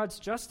pleading for God's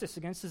justice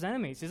against his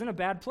enemies. He's in a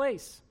bad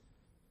place.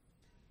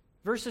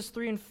 Verses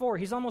 3 and 4,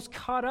 he's almost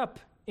caught up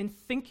in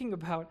thinking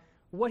about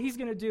what he's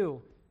going to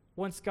do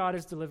once God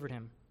has delivered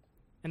him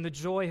and the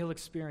joy he'll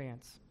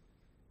experience.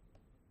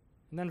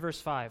 And then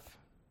verse 5,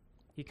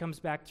 he comes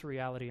back to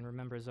reality and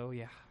remembers, oh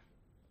yeah,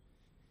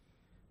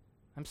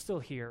 I'm still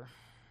here.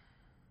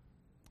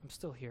 I'm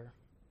still here.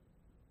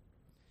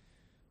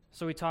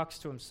 So he talks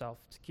to himself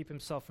to keep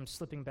himself from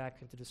slipping back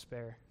into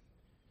despair.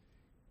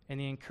 And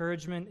the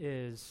encouragement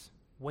is,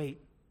 wait.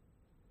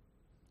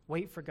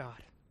 Wait for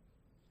God.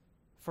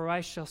 For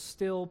I shall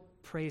still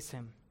praise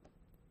him,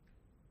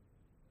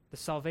 the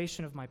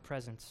salvation of my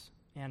presence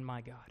and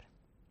my God.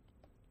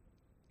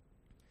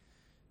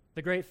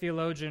 The great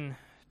theologian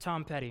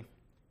Tom Petty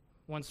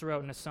once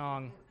wrote in a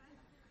song,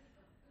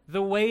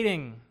 the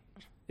waiting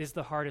is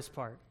the hardest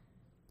part.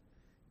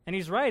 And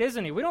he's right,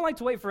 isn't he? We don't like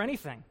to wait for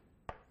anything.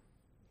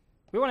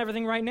 We want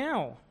everything right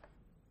now.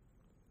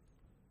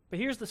 But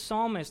here's the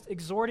psalmist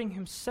exhorting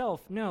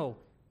himself, no,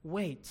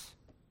 wait.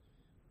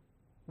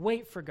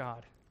 Wait for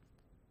God.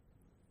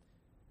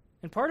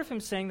 And part of him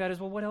saying that is,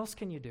 well, what else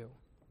can you do?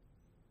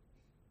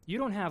 You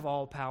don't have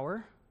all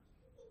power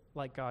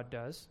like God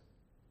does.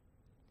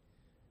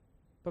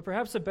 But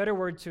perhaps a better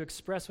word to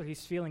express what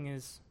he's feeling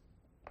is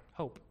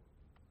hope.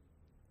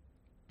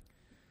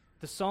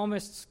 The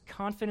psalmist's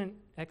confident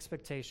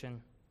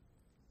expectation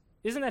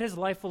isn't that his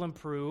life will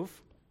improve,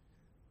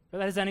 or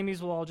that his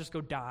enemies will all just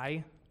go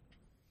die,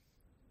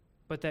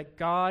 but that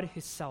God,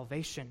 his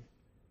salvation,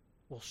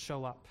 will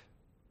show up,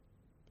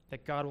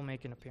 that God will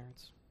make an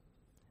appearance,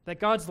 that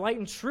God's light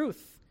and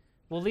truth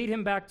will lead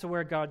him back to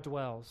where God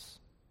dwells.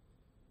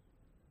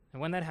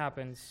 And when that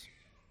happens,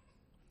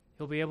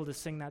 he'll be able to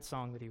sing that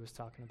song that he was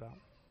talking about.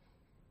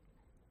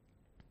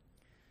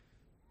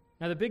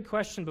 Now, the big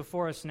question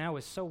before us now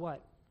is, so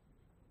what?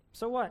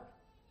 So what?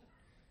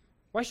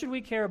 Why should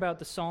we care about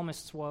the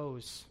psalmist's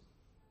woes?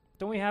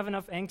 Don't we have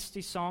enough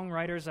angsty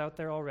songwriters out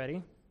there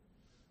already?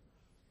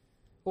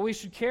 Well, we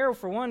should care,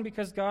 for one,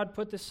 because God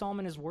put this psalm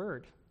in his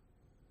word.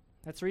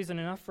 That's reason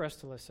enough for us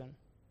to listen.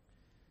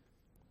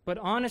 But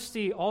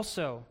honesty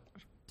also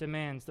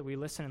demands that we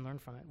listen and learn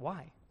from it.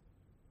 Why?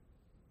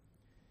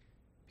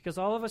 Because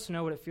all of us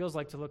know what it feels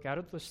like to look out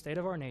at the state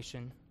of our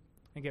nation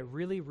and get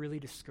really, really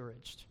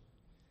discouraged,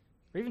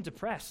 or even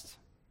depressed,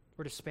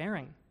 or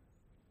despairing.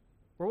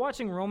 We're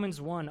watching Romans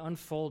 1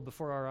 unfold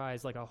before our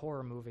eyes like a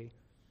horror movie.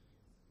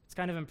 It's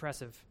kind of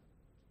impressive.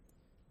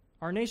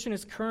 Our nation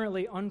is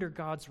currently under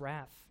God's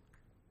wrath.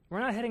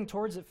 We're not heading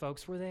towards it,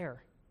 folks. We're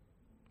there.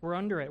 We're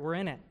under it. We're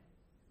in it.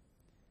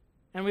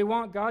 And we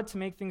want God to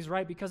make things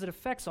right because it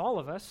affects all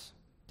of us,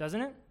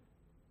 doesn't it?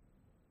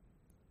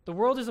 The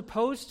world is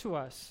opposed to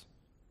us,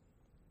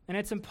 and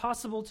it's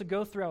impossible to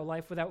go throughout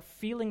life without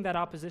feeling that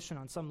opposition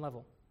on some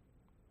level.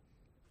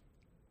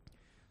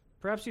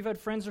 Perhaps you've had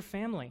friends or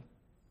family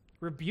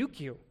rebuke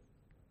you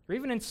or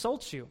even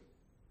insult you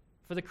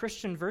for the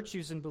Christian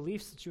virtues and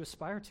beliefs that you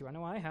aspire to. I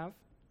know I have.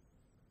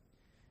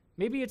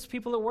 Maybe it's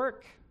people at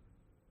work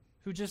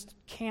who just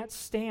can't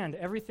stand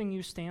everything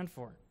you stand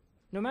for,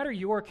 no matter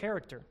your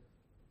character.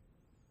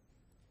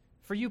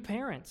 For you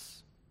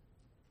parents,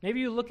 maybe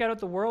you look out at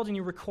the world and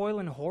you recoil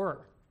in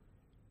horror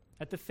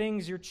at the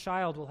things your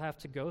child will have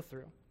to go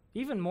through,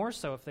 even more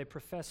so if they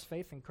profess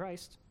faith in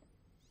Christ.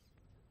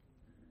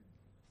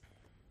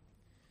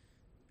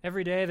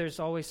 Every day there's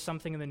always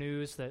something in the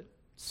news that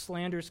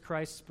slanders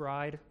Christ's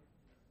bride,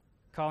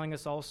 calling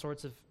us all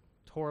sorts of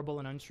horrible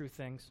and untrue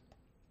things.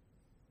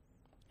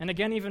 And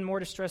again, even more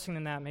distressing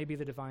than that may be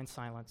the divine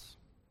silence.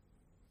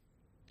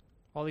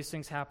 All these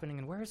things happening,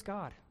 and where is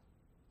God?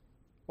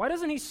 Why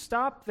doesn't he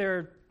stop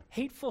their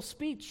hateful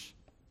speech,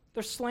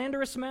 their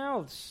slanderous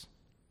mouths?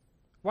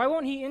 Why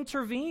won't he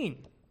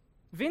intervene,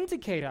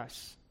 vindicate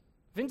us,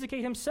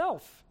 vindicate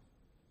himself?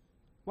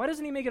 Why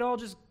doesn't he make it all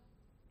just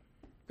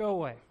go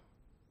away?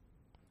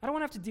 I don't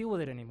want to have to deal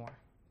with it anymore.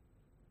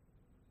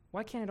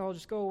 Why can't it all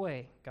just go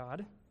away,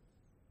 God?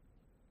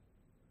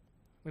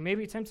 We may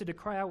be tempted to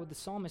cry out with the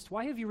psalmist,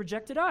 why have you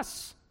rejected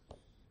us?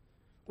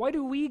 Why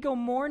do we go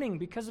mourning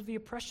because of the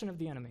oppression of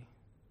the enemy?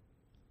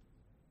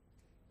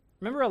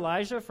 Remember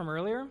Elijah from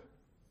earlier?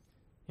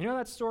 You know how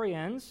that story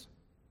ends?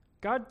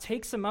 God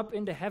takes him up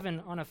into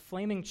heaven on a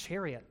flaming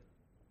chariot.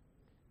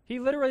 He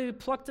literally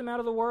plucked him out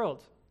of the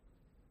world.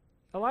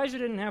 Elijah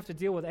didn't have to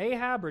deal with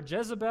Ahab or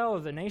Jezebel or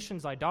the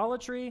nation's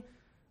idolatry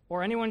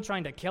or anyone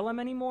trying to kill him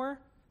anymore.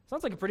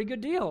 Sounds like a pretty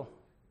good deal.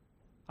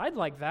 I'd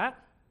like that.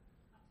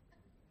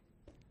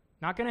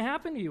 Not going to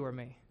happen to you or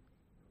me.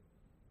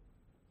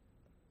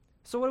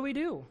 So what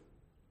do?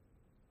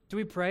 Do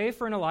we pray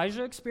for an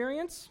Elijah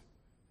experience?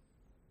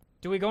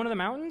 Do we go into the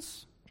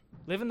mountains?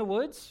 Live in the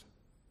woods?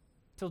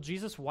 Till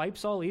Jesus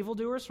wipes all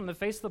evildoers from the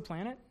face of the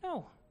planet?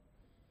 No.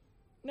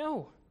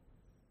 No.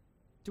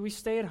 Do we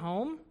stay at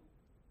home?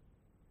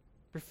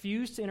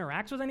 Refuse to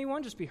interact with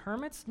anyone? Just be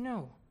hermits?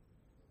 No.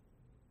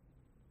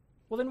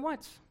 Well, then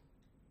what?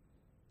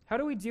 How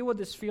do we deal with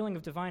this feeling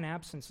of divine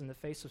absence in the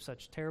face of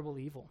such terrible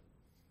evil?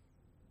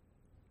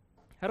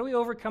 How do we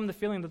overcome the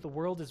feeling that the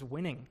world is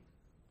winning?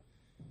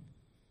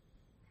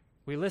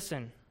 We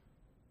listen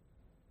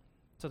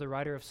to the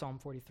writer of Psalm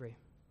 43.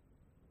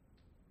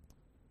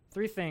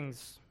 3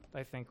 things,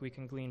 I think, we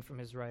can glean from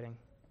his writing.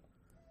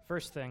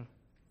 First thing,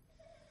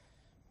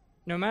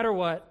 no matter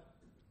what,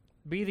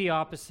 be the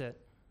opposite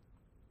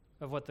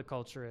of what the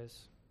culture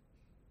is.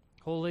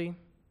 Holy,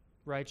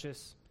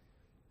 righteous,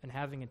 and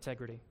having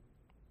integrity.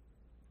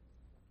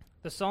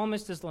 The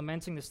psalmist is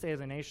lamenting the state of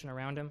the nation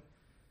around him,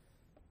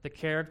 the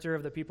character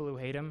of the people who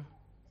hate him,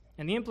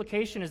 and the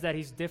implication is that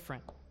he's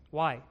different.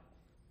 Why?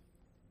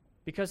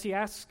 Because he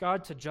asks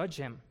God to judge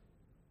him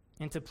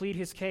and to plead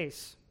his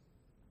case.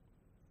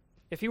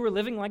 If he were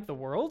living like the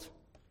world,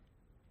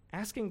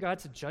 asking God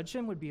to judge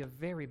him would be a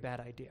very bad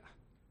idea.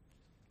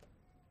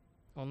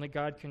 Only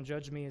God can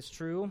judge me is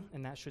true,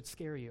 and that should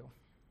scare you.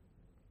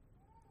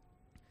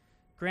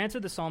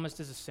 Granted, the psalmist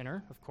is a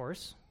sinner, of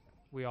course.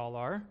 We all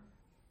are.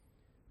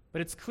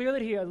 But it's clear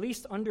that he at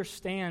least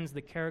understands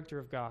the character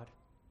of God,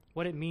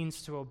 what it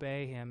means to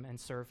obey him and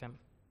serve him.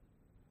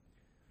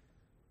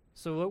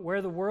 So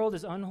where the world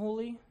is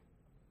unholy,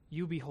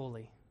 you be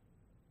holy.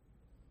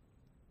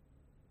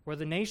 Where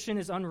the nation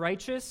is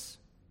unrighteous,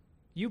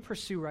 you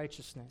pursue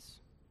righteousness.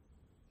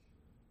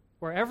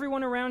 Where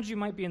everyone around you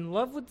might be in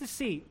love with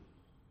deceit,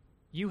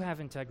 you have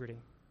integrity.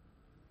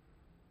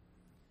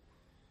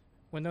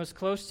 When those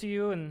close to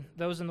you and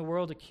those in the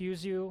world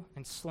accuse you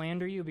and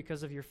slander you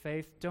because of your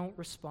faith, don't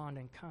respond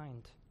in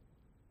kind.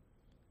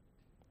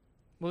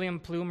 William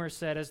Plumer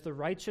said, "As the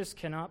righteous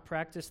cannot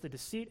practice the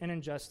deceit and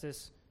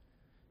injustice,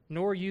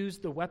 nor use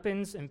the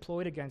weapons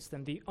employed against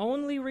them, the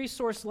only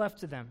resource left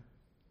to them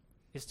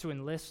is to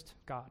enlist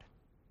God.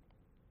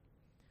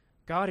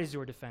 God is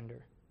your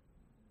defender.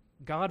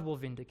 God will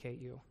vindicate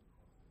you.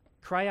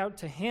 Cry out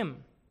to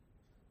him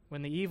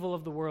when the evil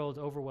of the world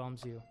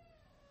overwhelms you,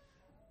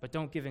 but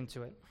don't give in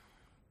to it."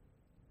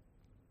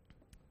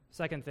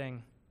 Second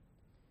thing,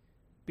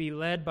 be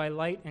led by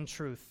light and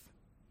truth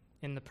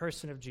in the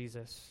person of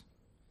Jesus.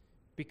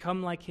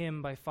 Become like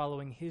him by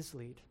following his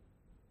lead.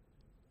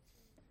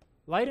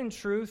 Light and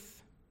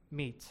truth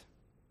meet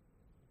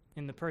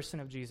in the person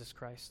of Jesus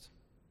Christ.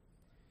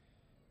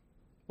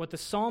 What the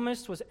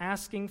psalmist was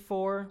asking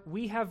for,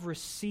 we have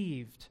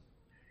received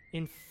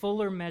in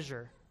fuller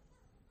measure.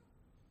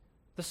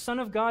 The Son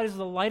of God is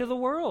the light of the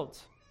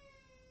world.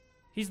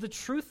 He's the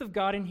truth of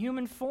God in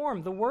human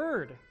form, the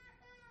Word.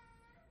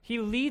 He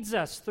leads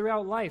us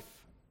throughout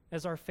life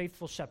as our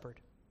faithful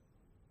shepherd.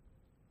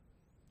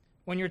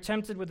 When you're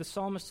tempted with the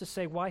psalmist to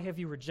say, "Why have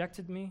you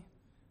rejected me?"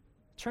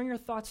 turn your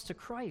thoughts to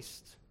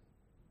Christ.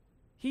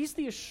 He's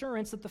the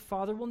assurance that the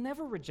Father will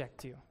never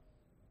reject you.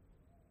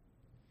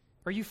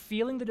 Are you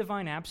feeling the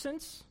divine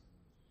absence?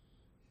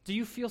 Do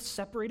you feel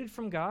separated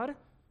from God?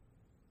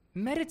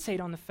 Meditate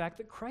on the fact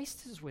that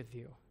Christ is with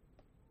you.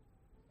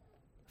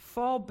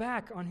 Fall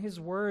back on his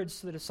words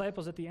to the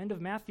disciples at the end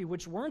of Matthew,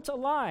 which weren't a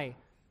lie.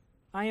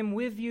 I am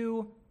with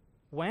you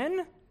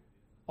when?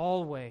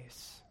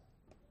 Always.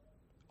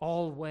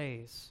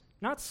 Always.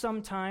 Not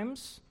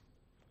sometimes,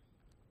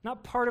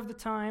 not part of the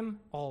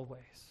time,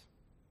 always.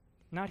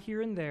 Not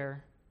here and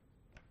there,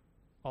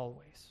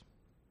 always.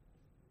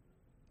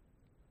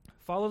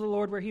 Follow the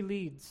Lord where he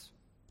leads,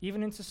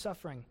 even into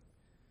suffering.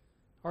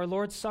 Our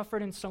Lord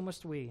suffered, and so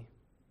must we.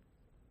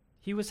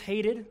 He was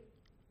hated,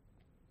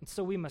 and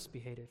so we must be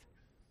hated.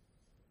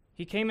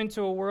 He came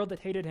into a world that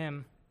hated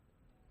him,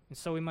 and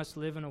so we must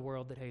live in a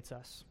world that hates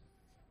us.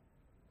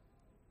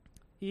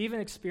 He even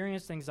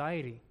experienced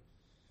anxiety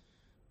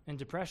and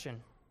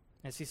depression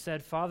as he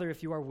said, "Father,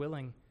 if you are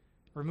willing,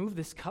 remove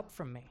this cup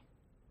from me."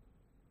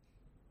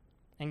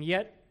 And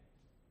yet,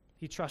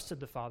 he trusted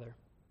the Father.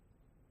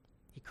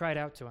 He cried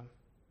out to him.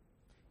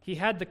 He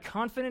had the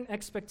confident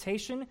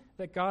expectation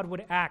that God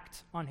would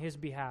act on his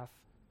behalf,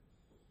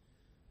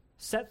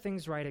 set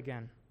things right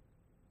again,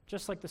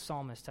 just like the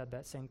psalmist had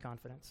that same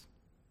confidence.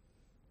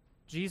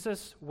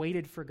 Jesus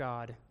waited for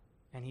God,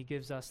 and he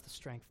gives us the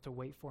strength to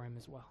wait for him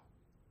as well.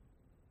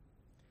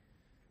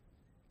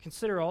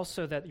 Consider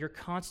also that your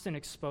constant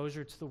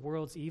exposure to the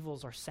world's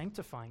evils are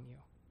sanctifying you.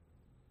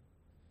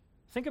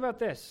 Think about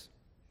this.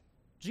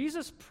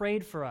 Jesus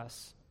prayed for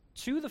us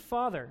to the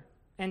Father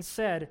and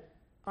said,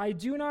 "I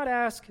do not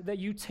ask that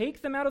you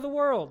take them out of the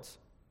world."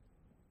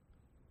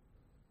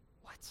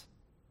 What?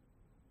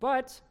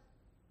 "But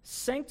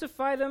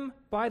sanctify them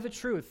by the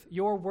truth.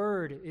 Your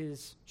word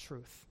is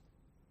truth."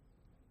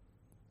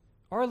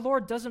 Our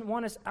Lord doesn't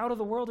want us out of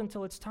the world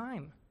until it's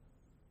time.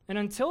 And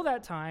until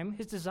that time,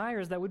 his desire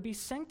is that would be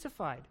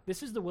sanctified.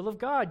 This is the will of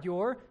God,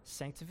 your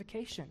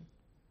sanctification.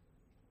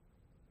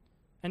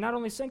 And not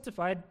only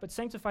sanctified, but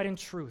sanctified in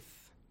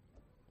truth.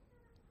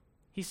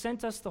 He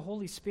sent us the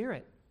Holy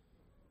Spirit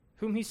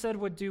whom he said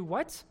would do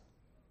what?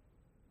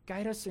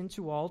 Guide us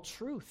into all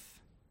truth.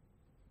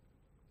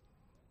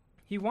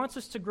 He wants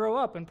us to grow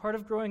up, and part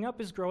of growing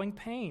up is growing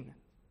pain.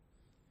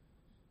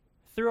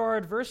 Through our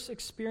adverse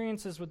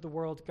experiences with the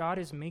world, God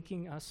is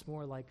making us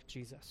more like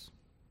Jesus.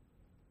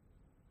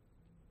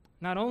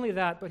 Not only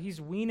that, but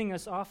he's weaning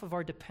us off of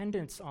our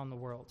dependence on the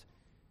world.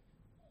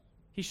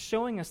 He's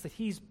showing us that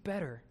he's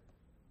better,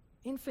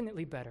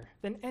 infinitely better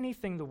than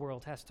anything the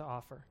world has to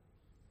offer.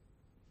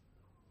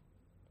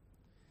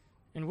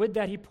 And with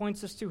that, he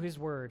points us to his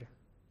word,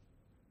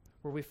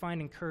 where we find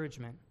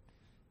encouragement,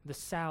 the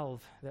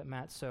salve that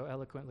Matt so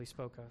eloquently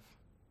spoke of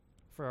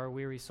for our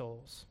weary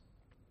souls.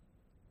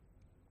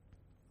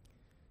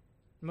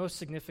 Most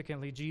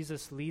significantly,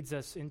 Jesus leads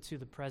us into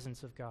the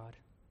presence of God.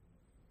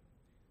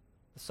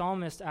 The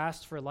psalmist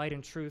asked for light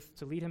and truth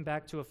to lead him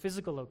back to a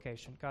physical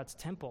location, God's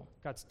temple,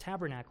 God's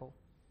tabernacle.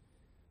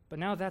 But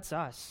now that's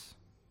us.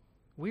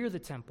 We're the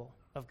temple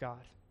of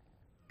God.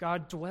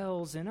 God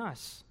dwells in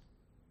us.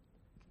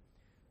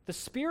 The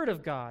Spirit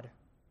of God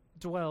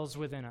dwells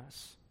within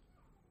us.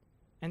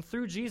 And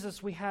through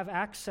Jesus, we have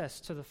access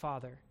to the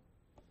Father.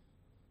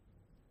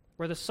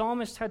 Where the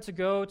psalmist had to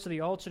go to the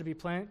altar to be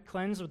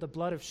cleansed with the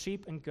blood of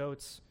sheep and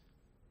goats,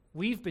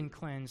 we've been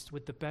cleansed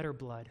with the better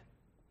blood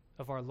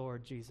of our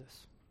Lord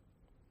Jesus.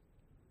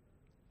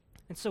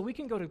 And so we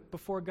can go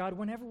before God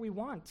whenever we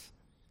want,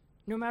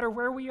 no matter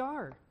where we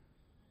are.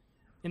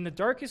 In the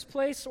darkest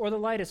place or the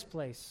lightest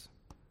place,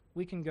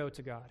 we can go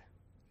to God.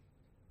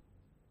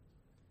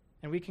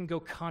 And we can go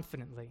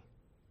confidently,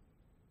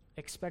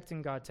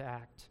 expecting God to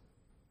act.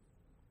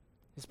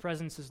 His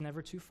presence is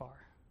never too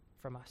far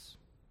from us.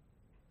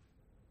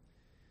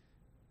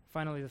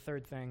 Finally, the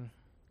third thing.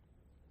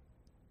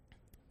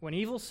 When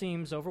evil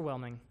seems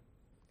overwhelming,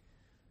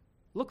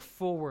 look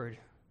forward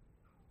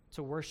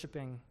to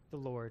worshiping the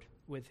Lord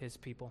with his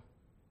people.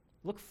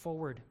 Look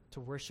forward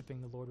to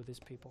worshiping the Lord with his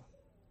people.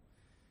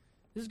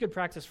 This is good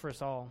practice for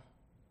us all.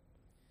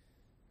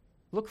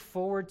 Look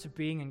forward to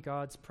being in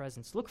God's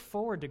presence. Look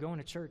forward to going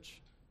to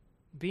church,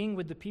 being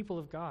with the people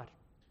of God.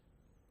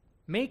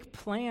 Make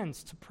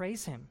plans to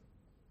praise him.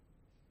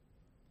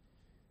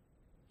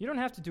 You don't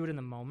have to do it in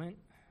the moment,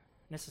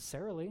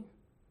 necessarily.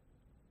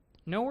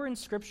 Nowhere in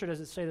Scripture does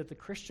it say that the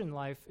Christian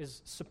life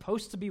is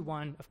supposed to be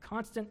one of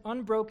constant,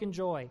 unbroken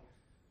joy.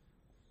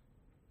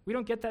 We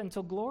don't get that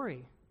until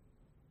glory.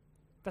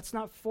 That's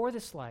not for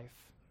this life,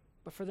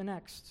 but for the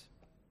next.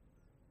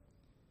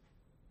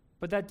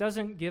 But that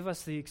doesn't give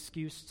us the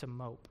excuse to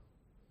mope.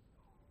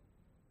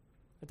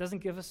 It doesn't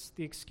give us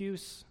the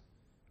excuse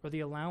or the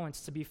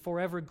allowance to be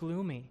forever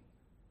gloomy,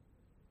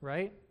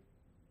 right?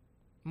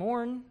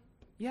 Mourn,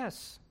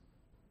 yes,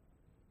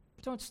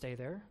 but don't stay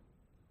there.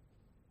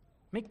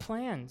 Make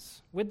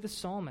plans with the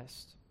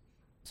psalmist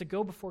to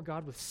go before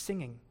God with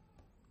singing,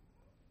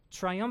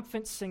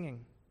 triumphant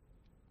singing,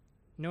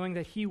 knowing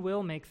that he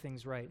will make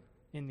things right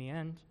in the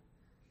end,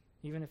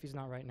 even if he's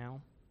not right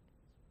now.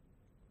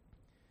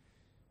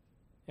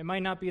 It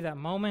might not be that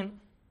moment,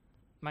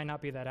 might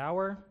not be that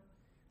hour,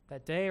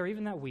 that day, or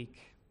even that week.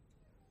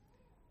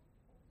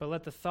 But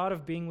let the thought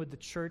of being with the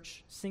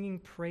church, singing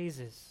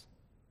praises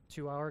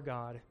to our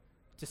God,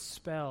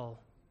 dispel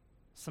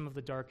some of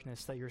the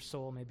darkness that your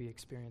soul may be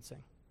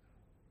experiencing.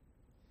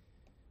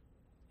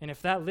 And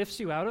if that lifts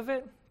you out of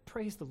it,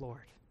 praise the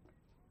Lord.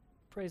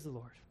 Praise the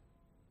Lord.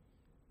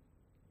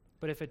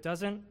 But if it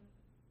doesn't,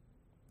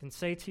 then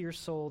say to your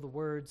soul the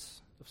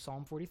words of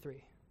Psalm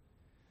 43.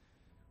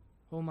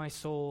 Oh, my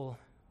soul,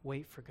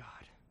 wait for God.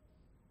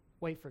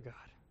 Wait for God.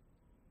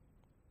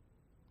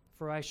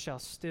 For I shall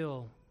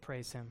still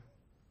praise him,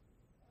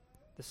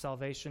 the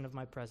salvation of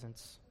my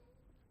presence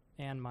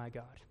and my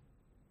God.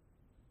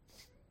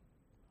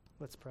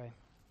 Let's pray.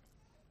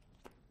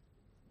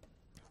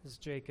 As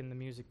Jake and the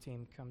music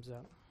team comes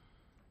up.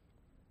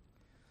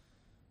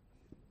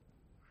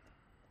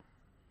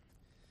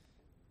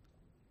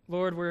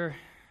 Lord, we're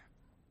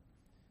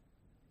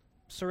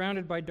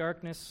surrounded by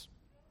darkness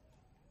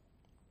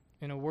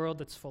in a world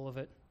that's full of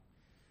it.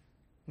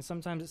 And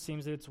sometimes it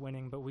seems that it's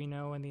winning, but we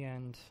know in the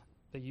end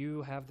that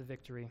you have the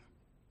victory.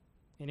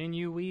 And in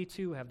you, we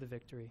too have the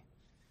victory.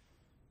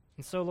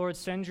 And so, Lord,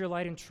 send your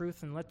light and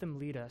truth and let them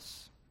lead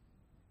us.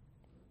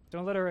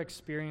 Don't let our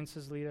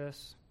experiences lead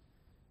us.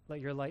 Let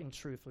your light and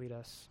truth lead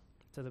us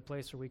to the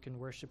place where we can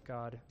worship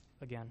God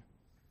again.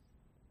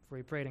 For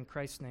we pray it in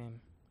Christ's name.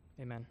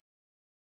 Amen.